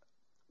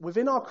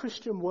 within our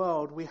Christian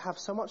world, we have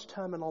so much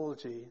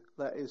terminology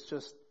that is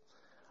just,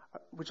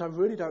 which I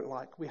really don't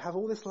like. We have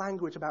all this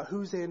language about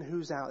who's in,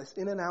 who's out, this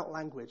in and out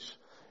language.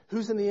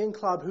 Who's in the in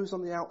club, who's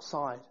on the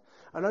outside.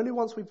 And only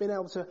once we've been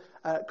able to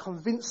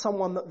convince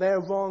someone that they're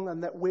wrong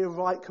and that we're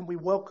right can we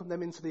welcome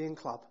them into the in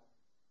club.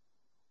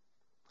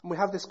 And we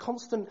have this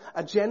constant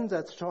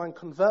agenda to try and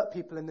convert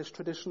people in this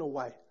traditional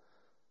way.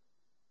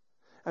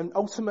 And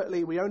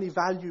ultimately, we only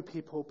value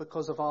people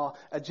because of our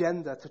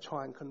agenda to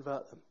try and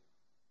convert them.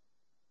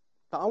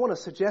 But I want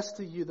to suggest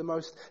to you the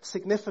most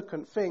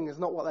significant thing is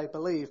not what they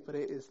believe, but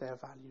it is their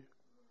value.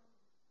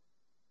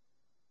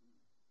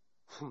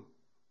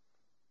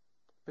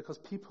 Because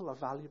people are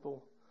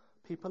valuable.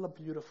 People are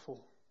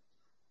beautiful.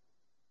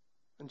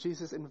 And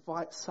Jesus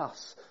invites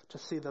us to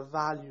see the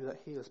value that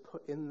he has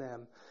put in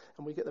them.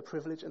 And we get the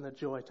privilege and the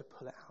joy to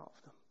pull it out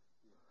of them.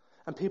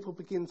 And people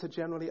begin to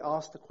generally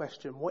ask the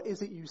question, what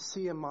is it you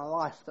see in my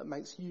life that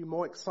makes you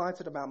more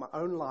excited about my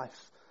own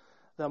life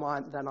than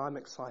I'm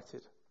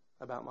excited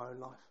about my own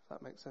life? If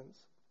that makes sense.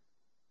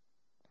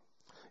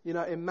 You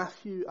know, in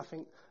Matthew, I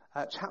think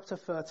chapter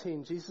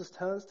 13, Jesus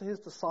turns to his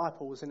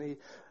disciples and he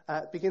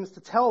begins to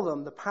tell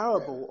them the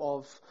parable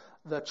of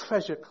the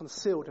treasure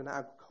concealed in an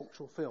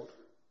agricultural field.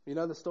 You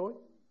know the story?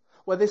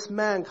 Where this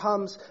man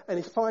comes and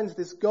he finds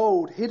this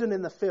gold hidden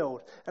in the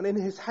field, and in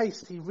his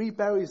haste he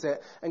reburies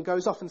it and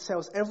goes off and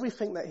sells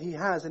everything that he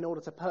has in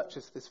order to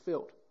purchase this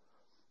field.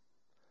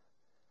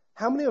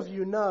 How many of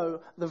you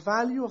know the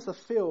value of the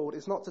field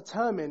is not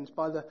determined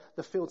by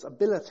the field's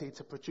ability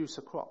to produce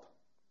a crop?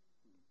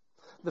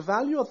 The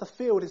value of the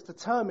field is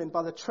determined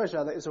by the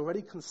treasure that is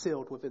already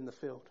concealed within the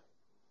field.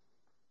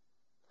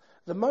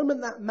 The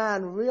moment that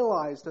man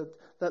realized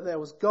that there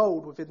was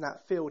gold within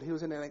that field, he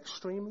was in an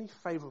extremely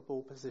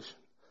favorable position.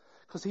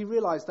 Because he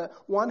realized that,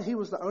 one, he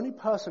was the only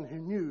person who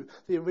knew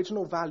the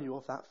original value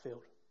of that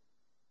field.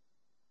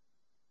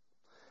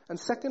 And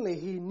secondly,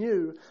 he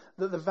knew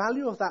that the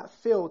value of that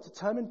field,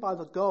 determined by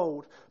the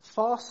gold,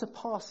 far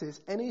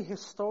surpasses any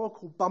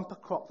historical bumper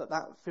crop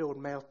that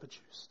field may have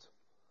produced.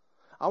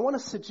 I want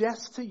to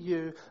suggest to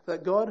you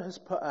that God has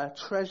put a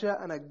treasure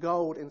and a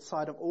gold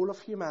inside of all of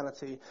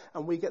humanity,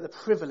 and we get the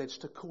privilege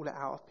to call it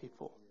out of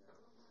people.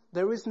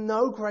 There is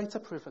no greater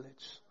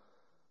privilege.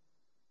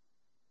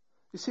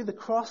 You see, the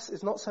cross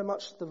is not so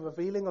much the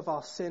revealing of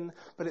our sin,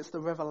 but it's the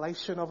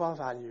revelation of our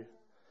value.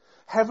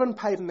 Heaven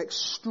paid an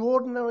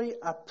extraordinary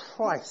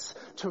price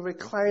to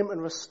reclaim and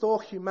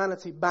restore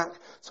humanity back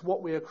to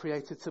what we are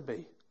created to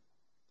be.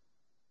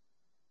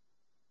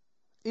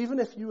 Even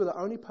if you were the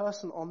only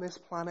person on this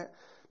planet,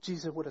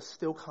 Jesus would have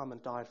still come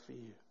and died for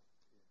you.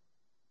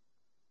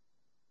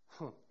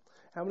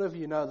 How many of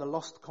you know the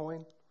lost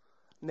coin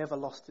never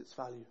lost its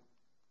value?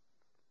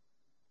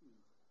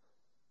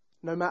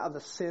 No matter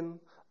the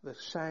sin, the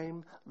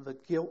shame, the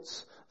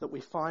guilt that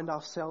we find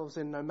ourselves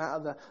in, no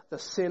matter the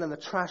sin and the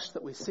trash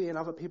that we see in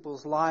other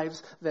people's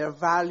lives, their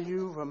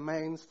value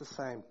remains the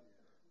same.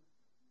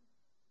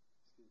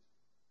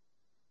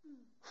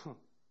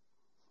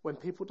 When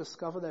people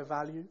discover their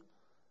value,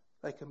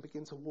 they can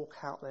begin to walk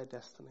out their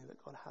destiny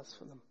that God has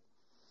for them.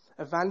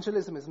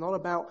 Evangelism is not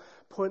about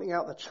pointing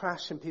out the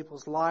trash in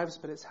people's lives,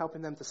 but it's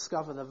helping them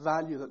discover the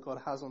value that God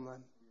has on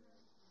them.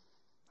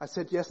 I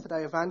said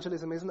yesterday,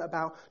 evangelism isn't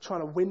about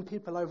trying to win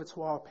people over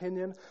to our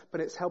opinion,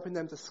 but it's helping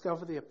them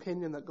discover the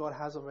opinion that God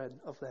has of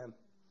them.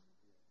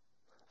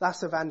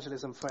 That's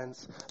evangelism,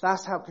 friends.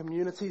 That's how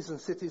communities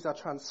and cities are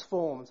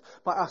transformed,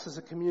 by us as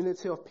a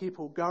community of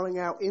people going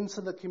out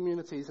into the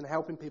communities and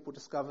helping people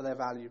discover their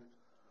value.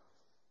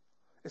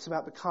 It's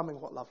about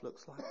becoming what love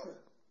looks like.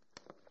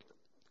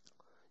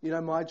 You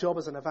know, my job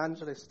as an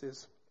evangelist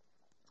is,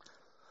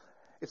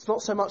 it's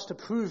not so much to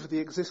prove the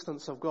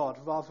existence of God,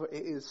 rather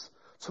it is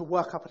to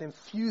work up an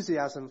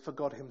enthusiasm for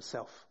God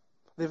himself.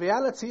 The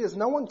reality is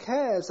no one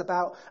cares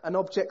about an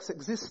object's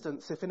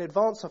existence if in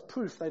advance of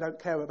proof they don't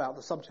care about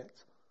the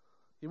subject.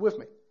 You with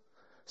me?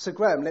 So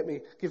Graham, let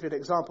me give you an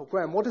example.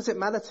 Graham, what does it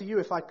matter to you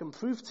if I can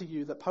prove to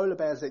you that polar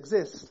bears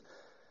exist,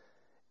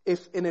 if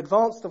in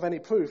advance of any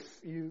proof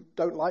you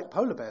don't like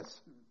polar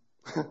bears?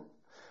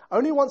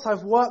 Only once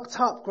I've worked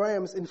up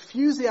Graham's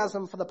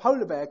enthusiasm for the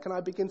polar bear can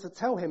I begin to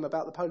tell him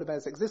about the polar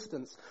bear's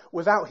existence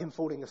without him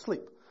falling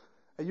asleep.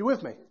 Are you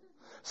with me?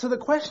 So the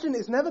question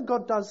is never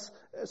does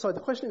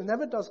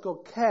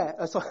God care?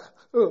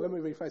 Let me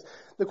rephrase.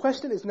 The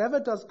question is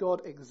never does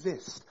God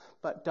exist,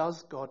 but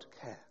does God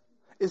care?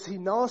 Is he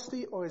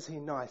nasty or is he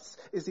nice?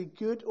 Is he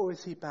good or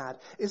is he bad?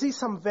 Is he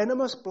some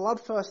venomous,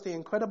 bloodthirsty,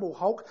 incredible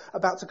Hulk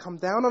about to come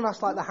down on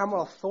us like the hammer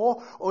of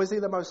Thor? Or is he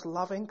the most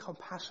loving,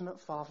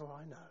 compassionate Father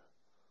I know?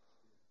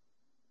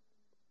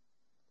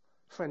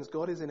 Friends,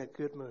 God is in a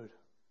good mood.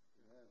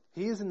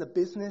 He is in the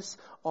business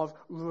of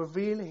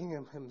revealing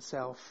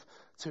himself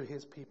to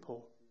his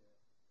people.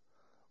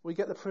 We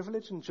get the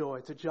privilege and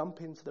joy to jump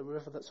into the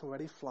river that's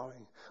already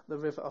flowing, the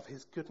river of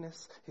his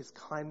goodness, his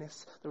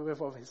kindness, the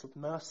river of his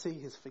mercy,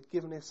 his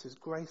forgiveness, his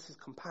grace, his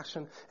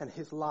compassion, and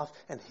his love,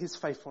 and his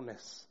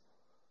faithfulness.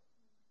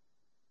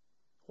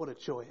 What a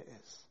joy it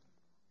is.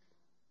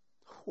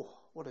 Oh,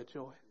 what a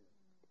joy.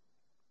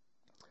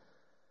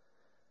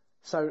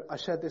 So I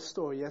shared this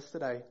story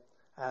yesterday.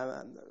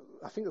 I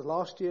think it was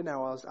last year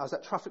now. I was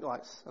at traffic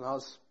lights and I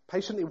was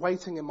patiently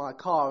waiting in my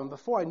car, and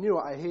before I knew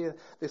it, I hear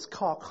this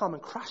car come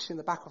and crash in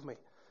the back of me.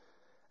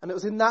 And it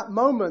was in that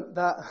moment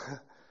that,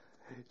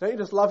 don't you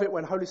just love it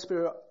when Holy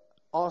Spirit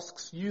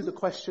asks you the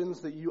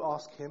questions that you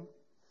ask him?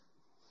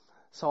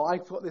 So I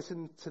got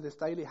into this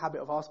daily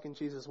habit of asking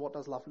Jesus, what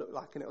does love look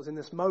like? And it was in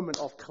this moment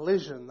of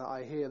collision that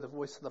I hear the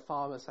voice of the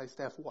Father say,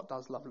 Steph, what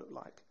does love look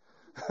like?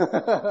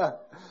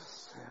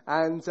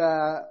 And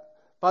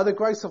by the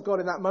grace of God,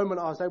 in that moment,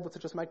 I was able to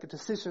just make a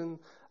decision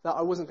that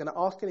I wasn't going to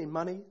ask any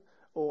money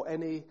or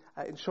any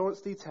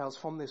insurance details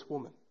from this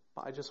woman,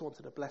 but I just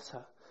wanted to bless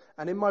her.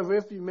 And in my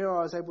rearview mirror,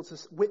 I was able to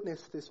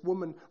witness this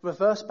woman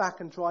reverse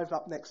back and drive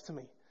up next to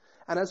me.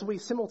 And as we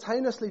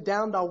simultaneously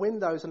downed our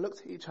windows and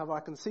looked at each other, I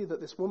can see that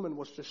this woman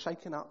was just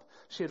shaken up.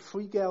 She had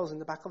 3 girls in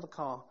the back of the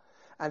car,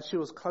 and she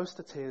was close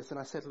to tears. And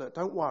I said, look,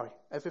 don't worry.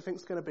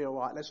 Everything's going to be all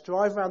right. Let's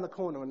drive around the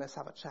corner and let's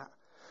have a chat.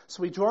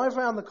 So we drive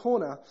around the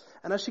corner,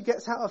 and as she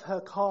gets out of her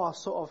car,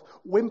 sort of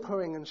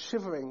whimpering and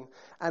shivering,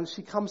 and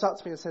she comes up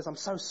to me and says, I'm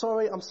so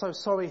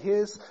sorry,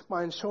 here's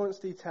my insurance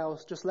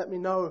details, just let me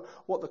know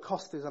what the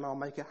cost is and I'll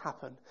make it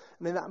happen.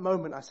 And in that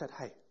moment I said,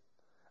 hey,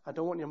 I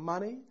don't want your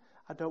money,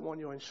 I don't want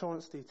your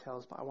insurance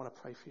details, but I want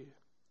to pray for you.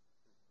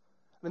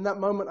 And in that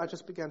moment I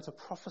just began to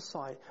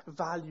prophesy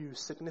value,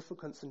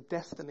 significance and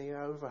destiny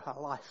over her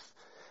life.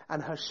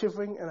 And her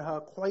shivering and her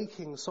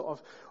quaking sort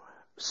of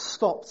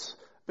stopped,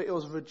 but it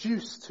was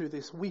reduced to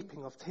this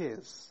weeping of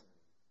tears,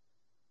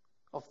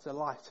 of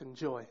delight and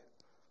joy.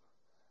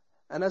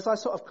 And as I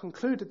sort of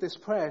concluded this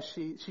prayer,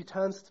 she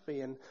turns to me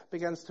and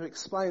begins to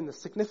explain the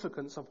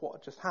significance of what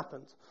had just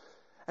happened.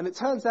 And it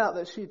turns out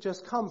that she had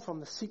just come from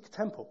the Sikh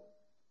temple.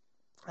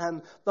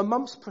 And the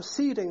months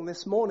preceding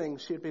this morning,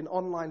 she had been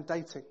online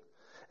dating.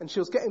 And she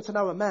was getting to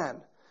know a man.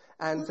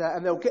 And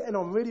they were getting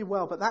on really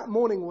well. But that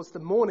morning was the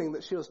morning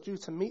that she was due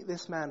to meet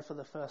this man for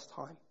the first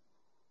time.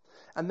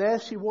 And there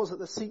she was at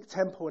the Sikh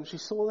temple, and she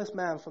saw this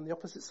man from the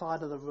opposite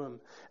side of the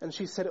room. And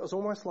she said it was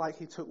almost like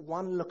he took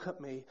one look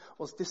at me,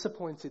 was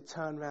disappointed,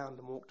 turned round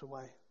and walked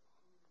away.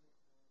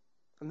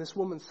 And this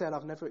woman said,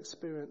 I've never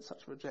experienced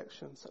such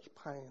rejection, such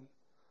pain,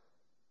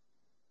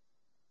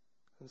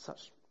 and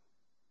such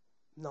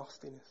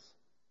nastiness.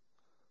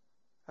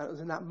 And it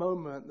was in that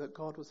moment that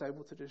God was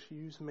able to just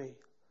use me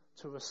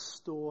to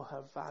restore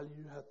her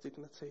value, her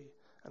dignity,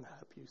 and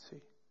her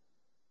beauty.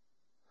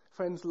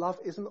 Friends, love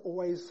doesn't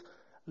always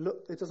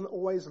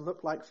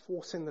look like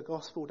forcing the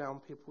gospel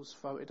down people's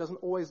throat. It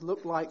doesn't always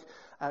look like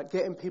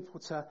getting people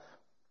to,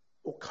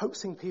 or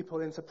coaxing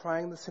people into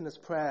praying the sinner's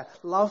prayer.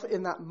 Love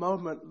in that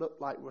moment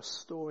looked like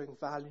restoring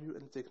value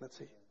and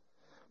dignity.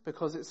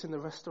 Because it's in the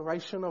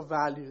restoration of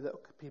value that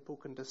people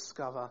can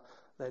discover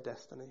their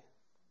destiny.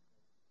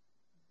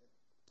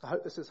 I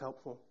hope this is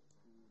helpful.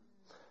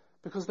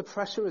 Because the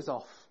pressure is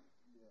off.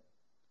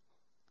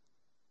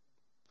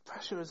 The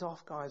pressure is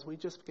off, guys. We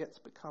just get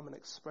to become an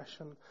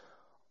expression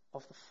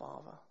of the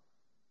Father.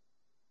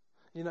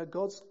 You know,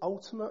 God's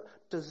ultimate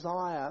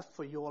desire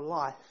for your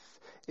life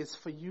is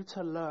for you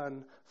to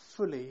learn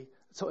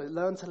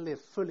to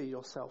live fully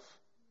yourself.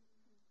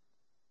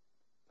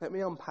 Let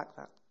me unpack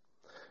that.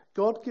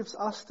 God gives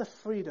us the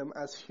freedom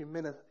as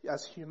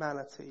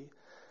humanity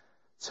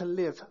to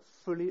live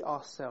fully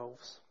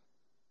ourselves.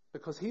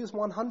 Because he is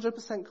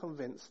 100%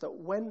 convinced that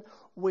when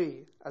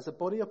we, as a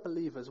body of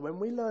believers, when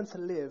we learn to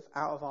live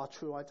out of our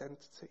true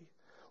identity,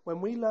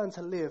 when we learn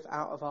to live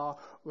out of our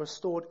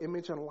restored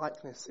image and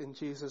likeness in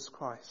Jesus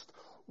Christ,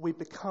 we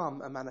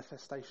become a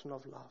manifestation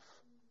of love.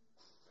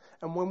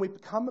 And when we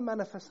become a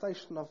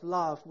manifestation of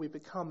love, we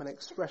become an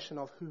expression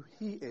of who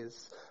he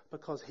is,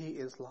 because he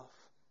is love.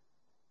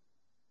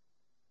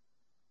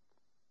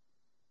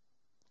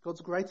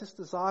 God's greatest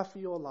desire for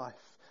your life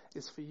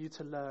is for you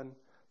to learn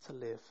to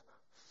live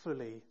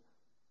fully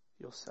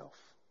yourself.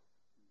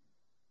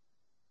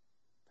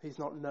 He's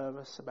not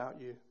nervous about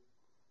you.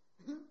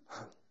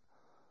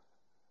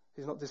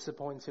 He's not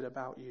disappointed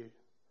about you.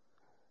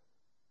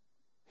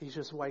 He's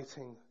just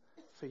waiting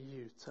for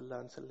you to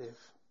learn to live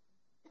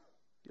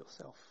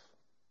yourself.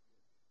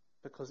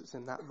 Because it's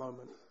in that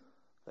moment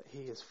that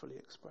he is fully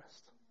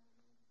expressed.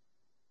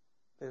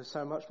 There's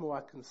so much more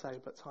I can say,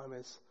 but time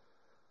is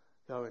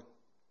going.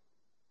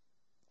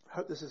 I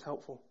hope this is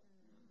helpful.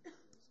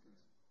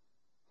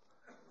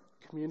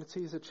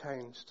 Communities are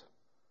changed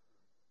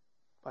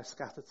by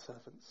scattered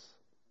servants,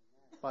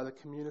 by the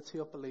community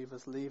of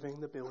believers leaving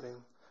the building,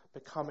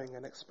 becoming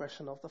an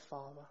expression of the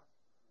Father,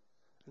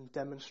 and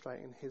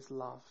demonstrating his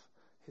love,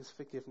 his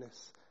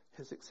forgiveness,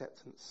 his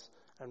acceptance,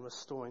 and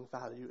restoring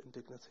value and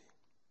dignity.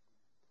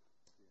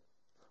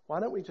 Why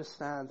don't we just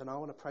stand, and I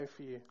want to pray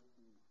for you.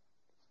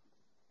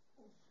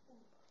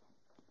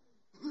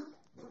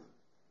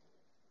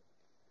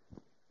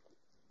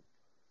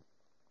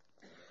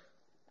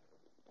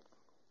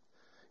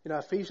 You know,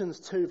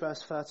 Ephesians 2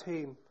 verse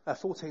 14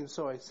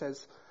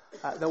 says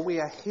that we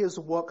are his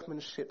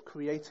workmanship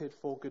created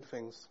for good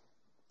things.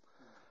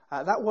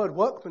 That word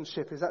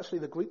workmanship is actually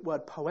the Greek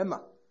word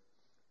poema.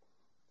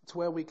 It's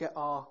where we get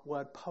our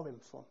word poem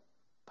from.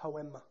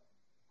 Poema.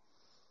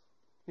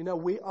 You know,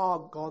 we are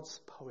God's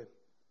poem.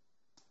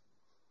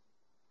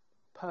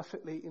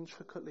 Perfectly,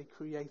 intricately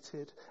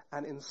created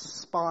and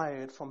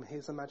inspired from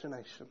his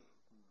imagination.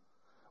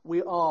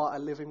 We are a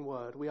living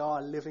word. We are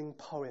a living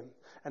poem,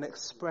 an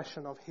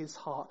expression of his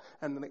heart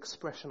and an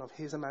expression of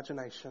his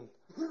imagination.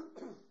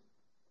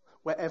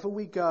 Wherever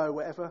we go,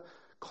 whatever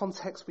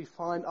context we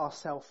find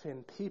ourselves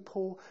in,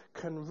 people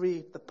can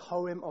read the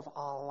poem of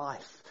our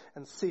life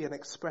and see an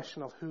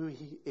expression of who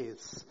he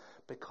is,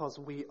 because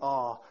we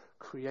are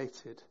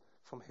created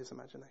from his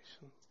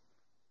imagination.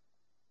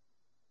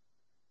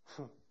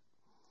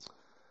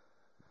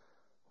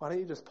 Why don't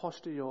you just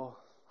posture your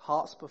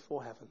hearts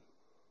before heaven?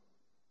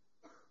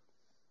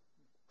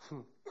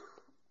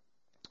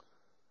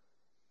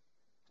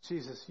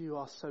 Jesus, you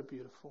are so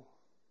beautiful.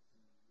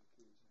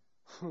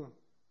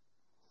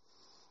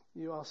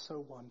 You are so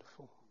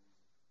wonderful.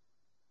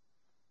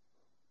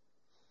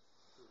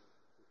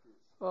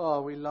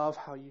 Oh, we love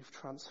how you've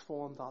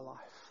transformed our life.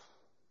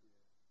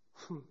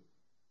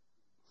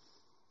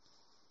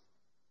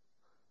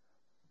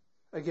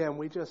 Again,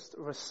 we just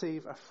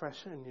receive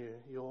afresh in you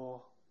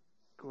your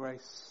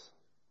grace,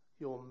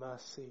 your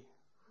mercy,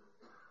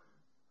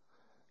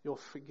 your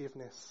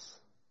forgiveness.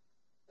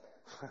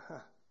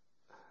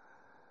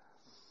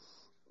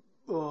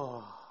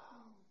 Oh,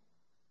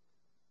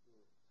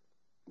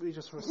 we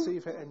just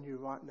receive it in you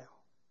right now.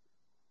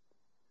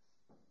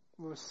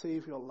 We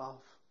receive your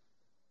love.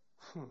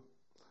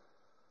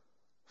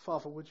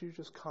 Father, would you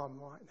just come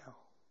right now?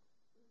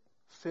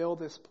 Fill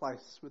this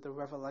place with the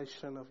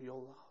revelation of your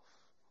love.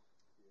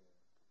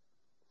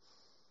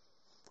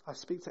 I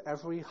speak to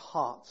every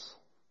heart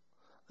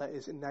that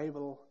is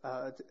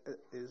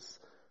is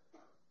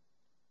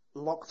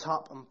locked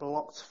up and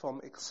blocked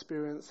from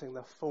experiencing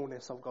the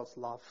fullness of God's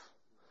love.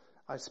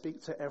 I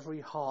speak to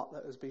every heart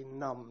that has been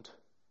numbed.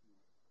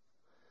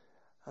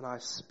 And I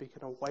speak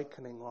an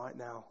awakening right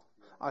now.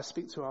 I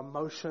speak to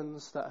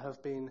emotions that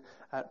have been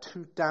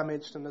too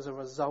damaged and as a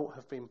result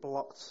have been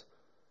blocked.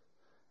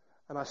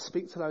 And I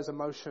speak to those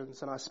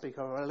emotions and I speak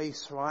a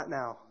release right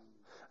now.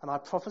 And I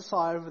prophesy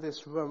over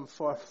this room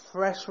for a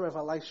fresh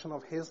revelation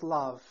of His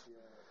love.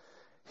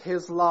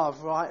 His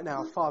love right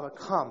now. Father,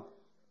 come.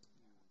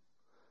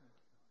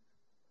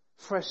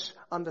 Fresh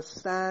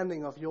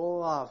understanding of your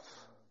love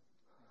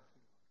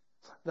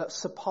that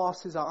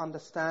surpasses our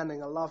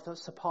understanding, a love that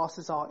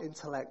surpasses our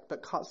intellect,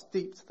 but cuts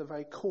deep to the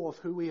very core of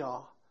who we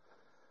are.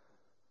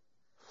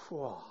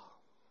 Oh,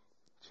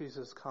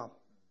 Jesus, come.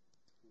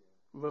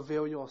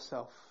 Reveal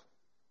yourself.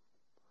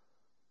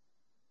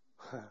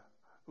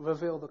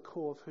 Reveal the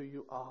core of who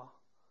you are.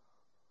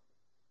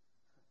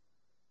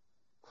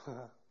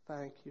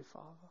 Thank you,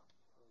 Father.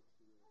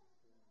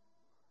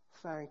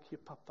 Thank you,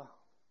 Papa.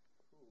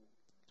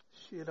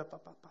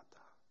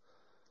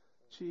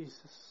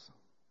 Jesus,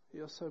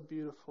 you're so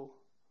beautiful.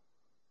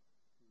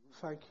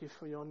 Thank you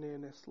for your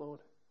nearness, Lord.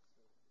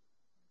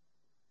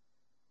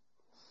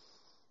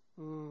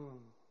 And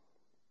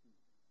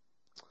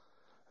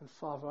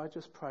Father, I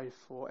just pray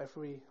for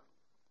every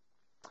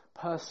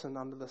person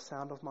under the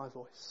sound of my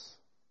voice.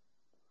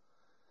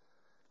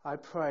 I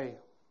pray,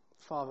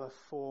 Father,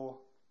 for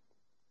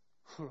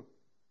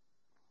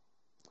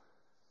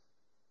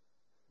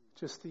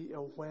just the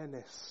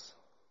awareness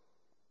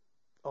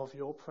of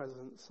your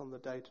presence on the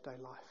day-to-day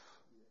life.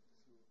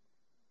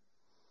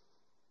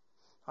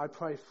 I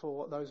pray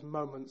for those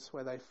moments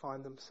where they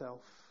find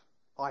themselves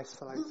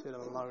isolated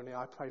and lonely.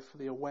 I pray for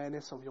the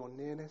awareness of your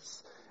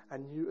nearness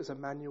and you as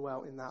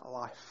Emmanuel in that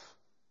life,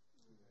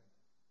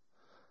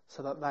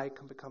 so that they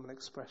can become an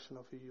expression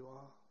of who you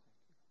are.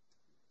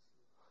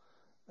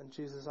 And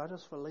Jesus, I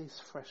just release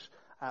fresh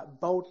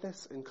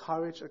boldness and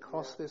courage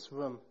across this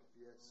room.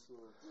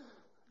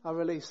 I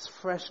release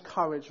fresh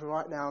courage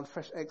right now and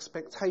fresh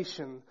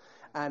expectation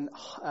and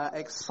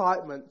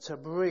excitement to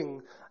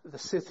bring the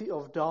city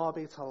of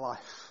Derby to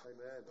life.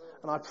 Amen.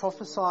 And I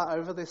prophesy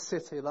over this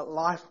city that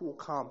life will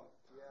come.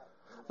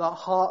 That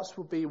hearts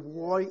will be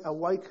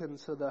awakened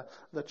to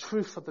the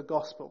truth of the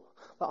gospel.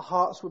 That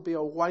hearts will be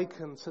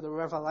awakened to the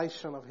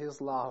revelation of His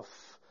love.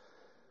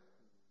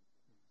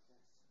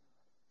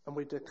 And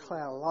we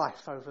declare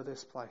life over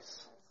this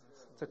place.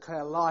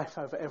 Declare life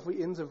over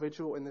every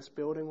individual in this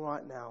building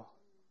right now.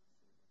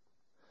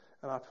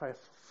 And I pray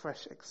for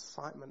fresh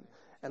excitement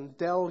and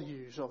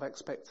deluge of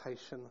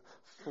expectation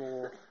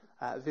for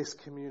this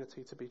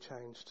community to be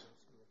changed.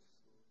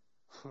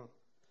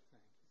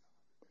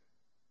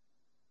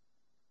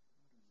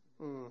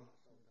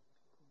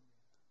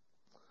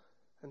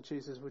 And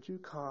Jesus, would you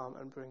come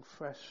and bring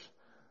fresh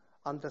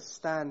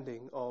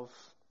understanding of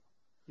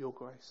your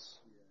grace?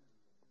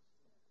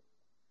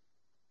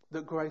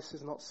 That grace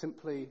is not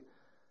simply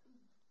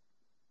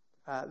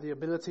the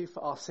ability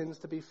for our sins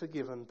to be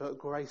forgiven, but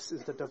grace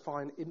is the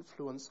divine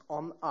influence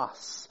on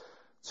us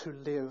to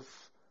live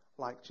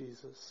like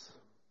Jesus.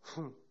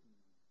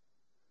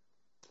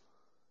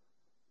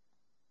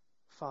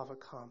 Father,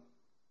 come.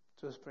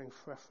 Just bring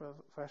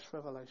fresh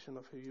revelation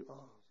of who you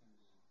are.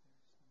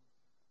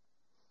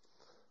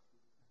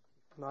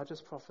 And I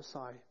just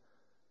prophesy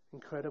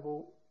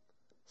incredible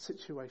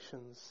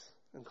situations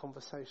and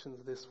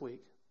conversations this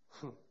week.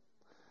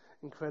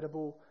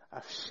 Incredible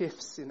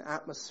shifts in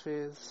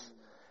atmospheres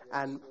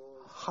and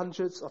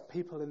hundreds of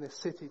people in this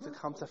city to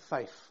come to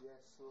faith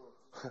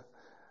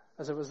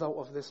as a result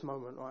of this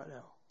moment right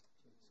now.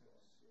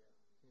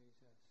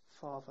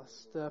 Father,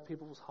 stir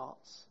people's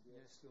hearts.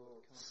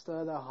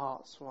 Stir their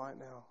hearts right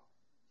now.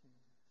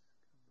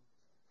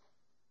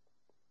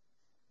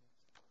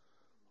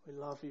 We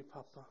love you,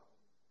 Papa.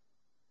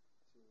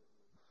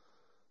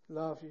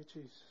 Love you,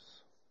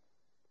 Jesus.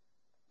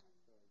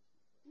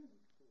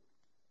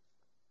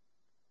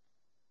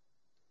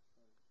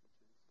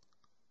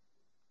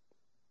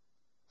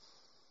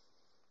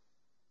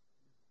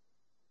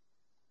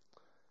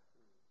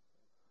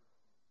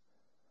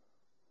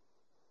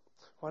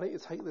 Why don't you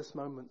take this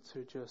moment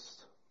to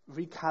just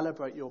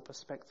recalibrate your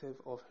perspective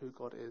of who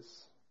God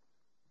is?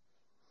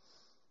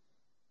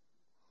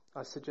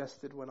 I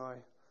suggested when I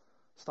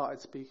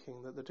started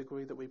speaking, that the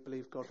degree that we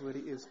believe God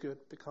really is good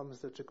becomes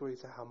the degree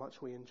to how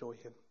much we enjoy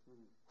him.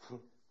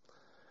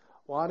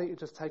 Why don't you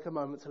just take a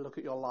moment to look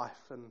at your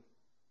life and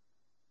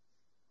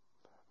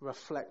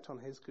reflect on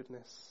his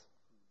goodness?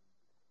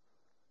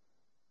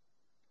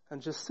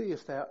 And just see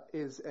if there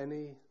is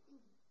any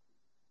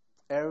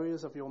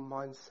areas of your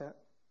mindset,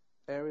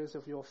 areas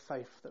of your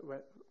faith that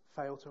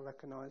fail to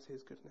recognize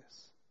his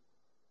goodness.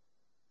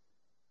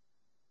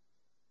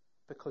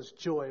 Because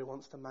joy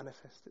wants to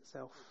manifest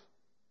itself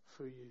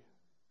through you,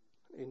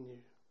 in you.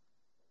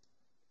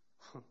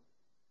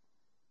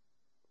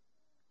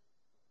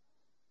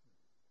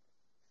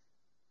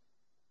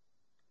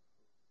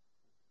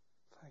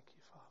 Thank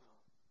you, Father.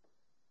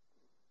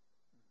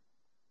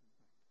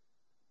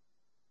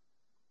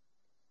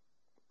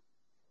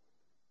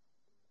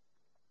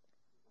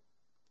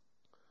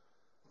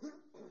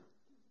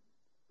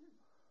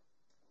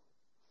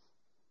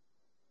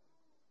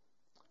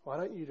 Why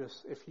don't you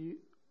just, if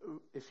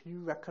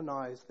you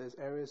recognize there's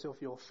areas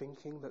of your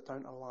thinking that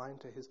don't align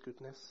to his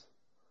goodness,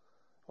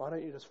 why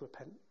don't you just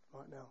repent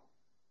right now?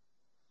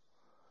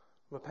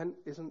 Repent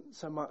isn't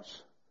so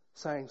much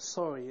saying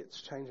sorry,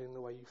 it's changing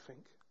the way you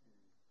think.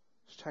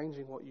 It's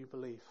changing what you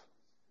believe.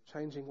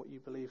 Changing what you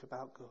believe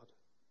about God.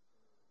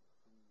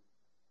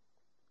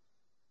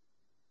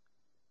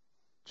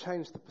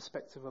 Change the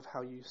perspective of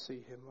how you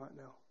see him right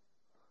now.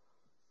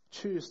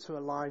 Choose to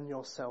align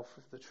yourself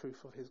with the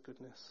truth of his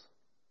goodness.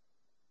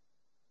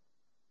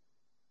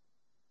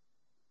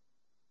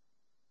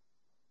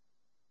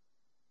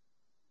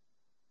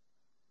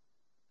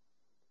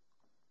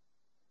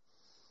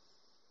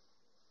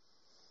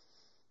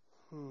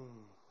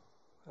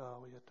 Oh,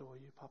 we adore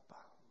you, Papa.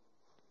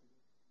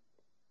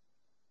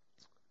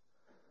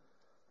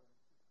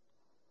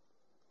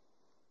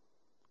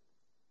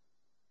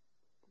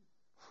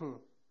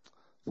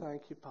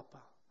 Thank you,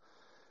 Papa.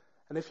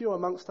 And if you're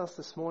amongst us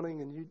this morning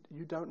and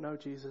you don't know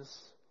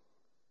Jesus,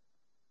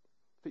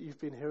 but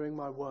you've been hearing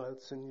my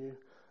words and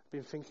you've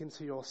been thinking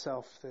to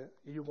yourself that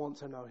you want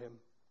to know him,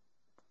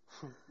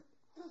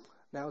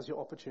 now's your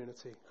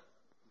opportunity.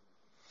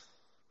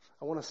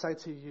 I want to say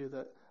to you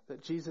that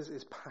Jesus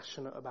is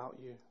passionate about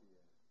you.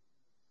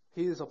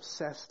 He is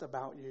obsessed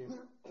about you.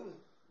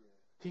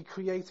 He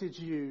created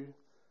you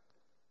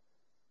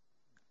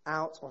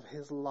out of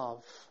his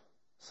love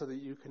so that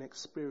you can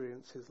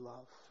experience his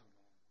love.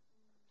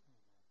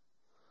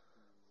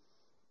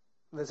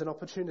 There's an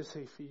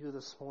opportunity for you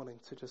this morning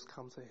to just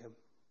come to him.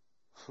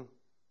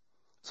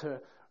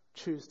 To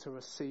choose to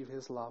receive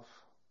his love.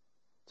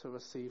 To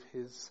receive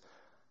his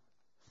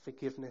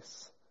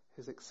forgiveness,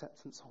 his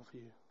acceptance of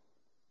you.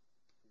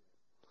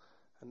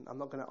 And I'm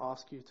not going to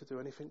ask you to do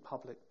anything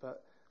public,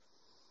 but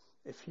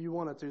if you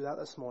want to do that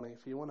this morning,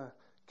 if you want to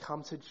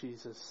come to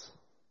Jesus,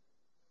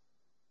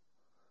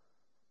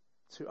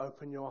 to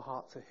open your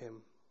heart to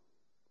him,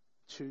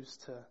 choose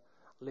to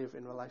live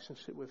in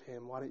relationship with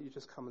him, why don't you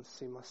just come and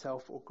see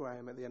myself or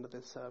Graham at the end of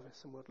this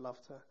service, and we'd love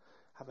to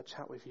have a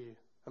chat with you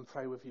and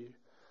pray with you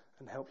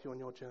and help you on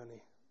your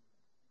journey.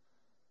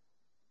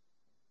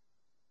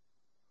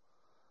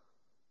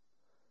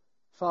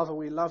 Father,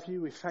 we love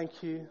you, we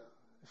thank you.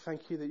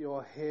 Thank you that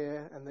you're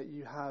here and that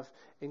you have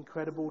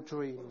incredible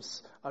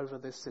dreams over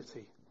this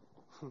city.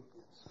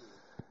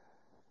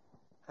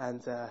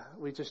 And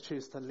we just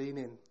choose to lean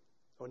in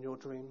on your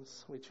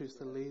dreams. We choose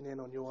to lean in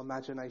on your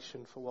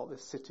imagination for what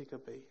this city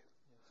could be.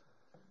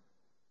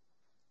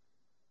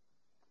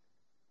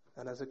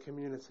 And as a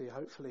community,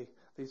 hopefully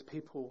these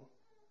people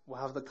will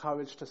have the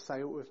courage to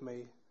say it with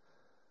me.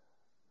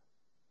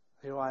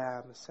 Here I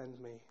am, send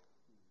me.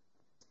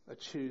 I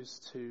choose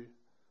to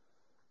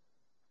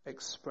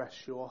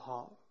express your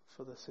heart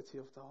for the city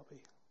of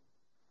Derby.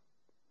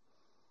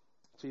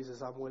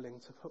 Jesus, I'm willing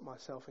to put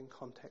myself in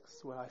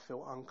context where I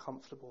feel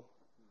uncomfortable.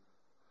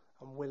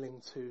 I'm willing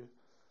to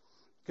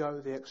go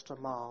the extra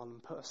mile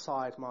and put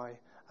aside my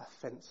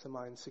offense and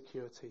my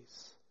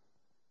insecurities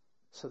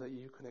so that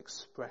you can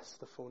express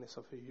the fullness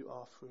of who you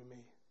are through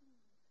me.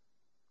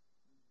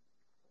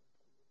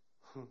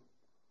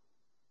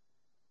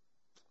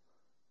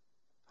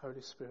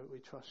 Holy Spirit, we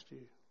trust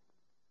you.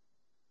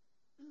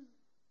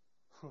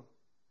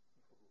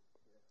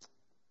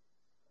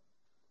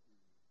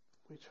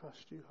 We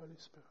trust you, Holy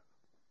Spirit.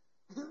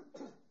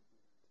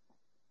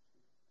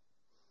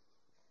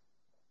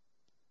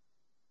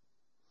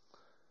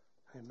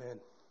 Amen.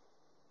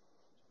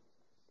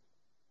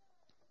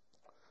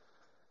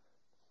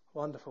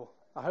 Wonderful.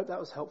 I hope that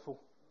was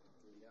helpful.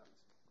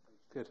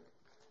 Good.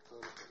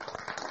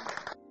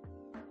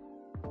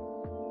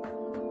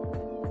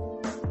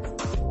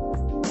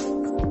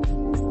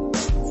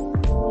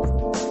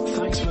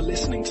 Thanks for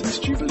listening to this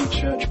Jubilee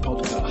Church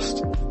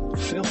podcast.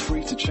 Feel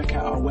free to check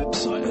out our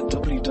website at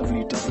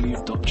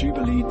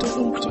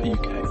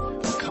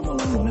www.jubilee.org.uk and come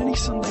along on any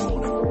Sunday morning.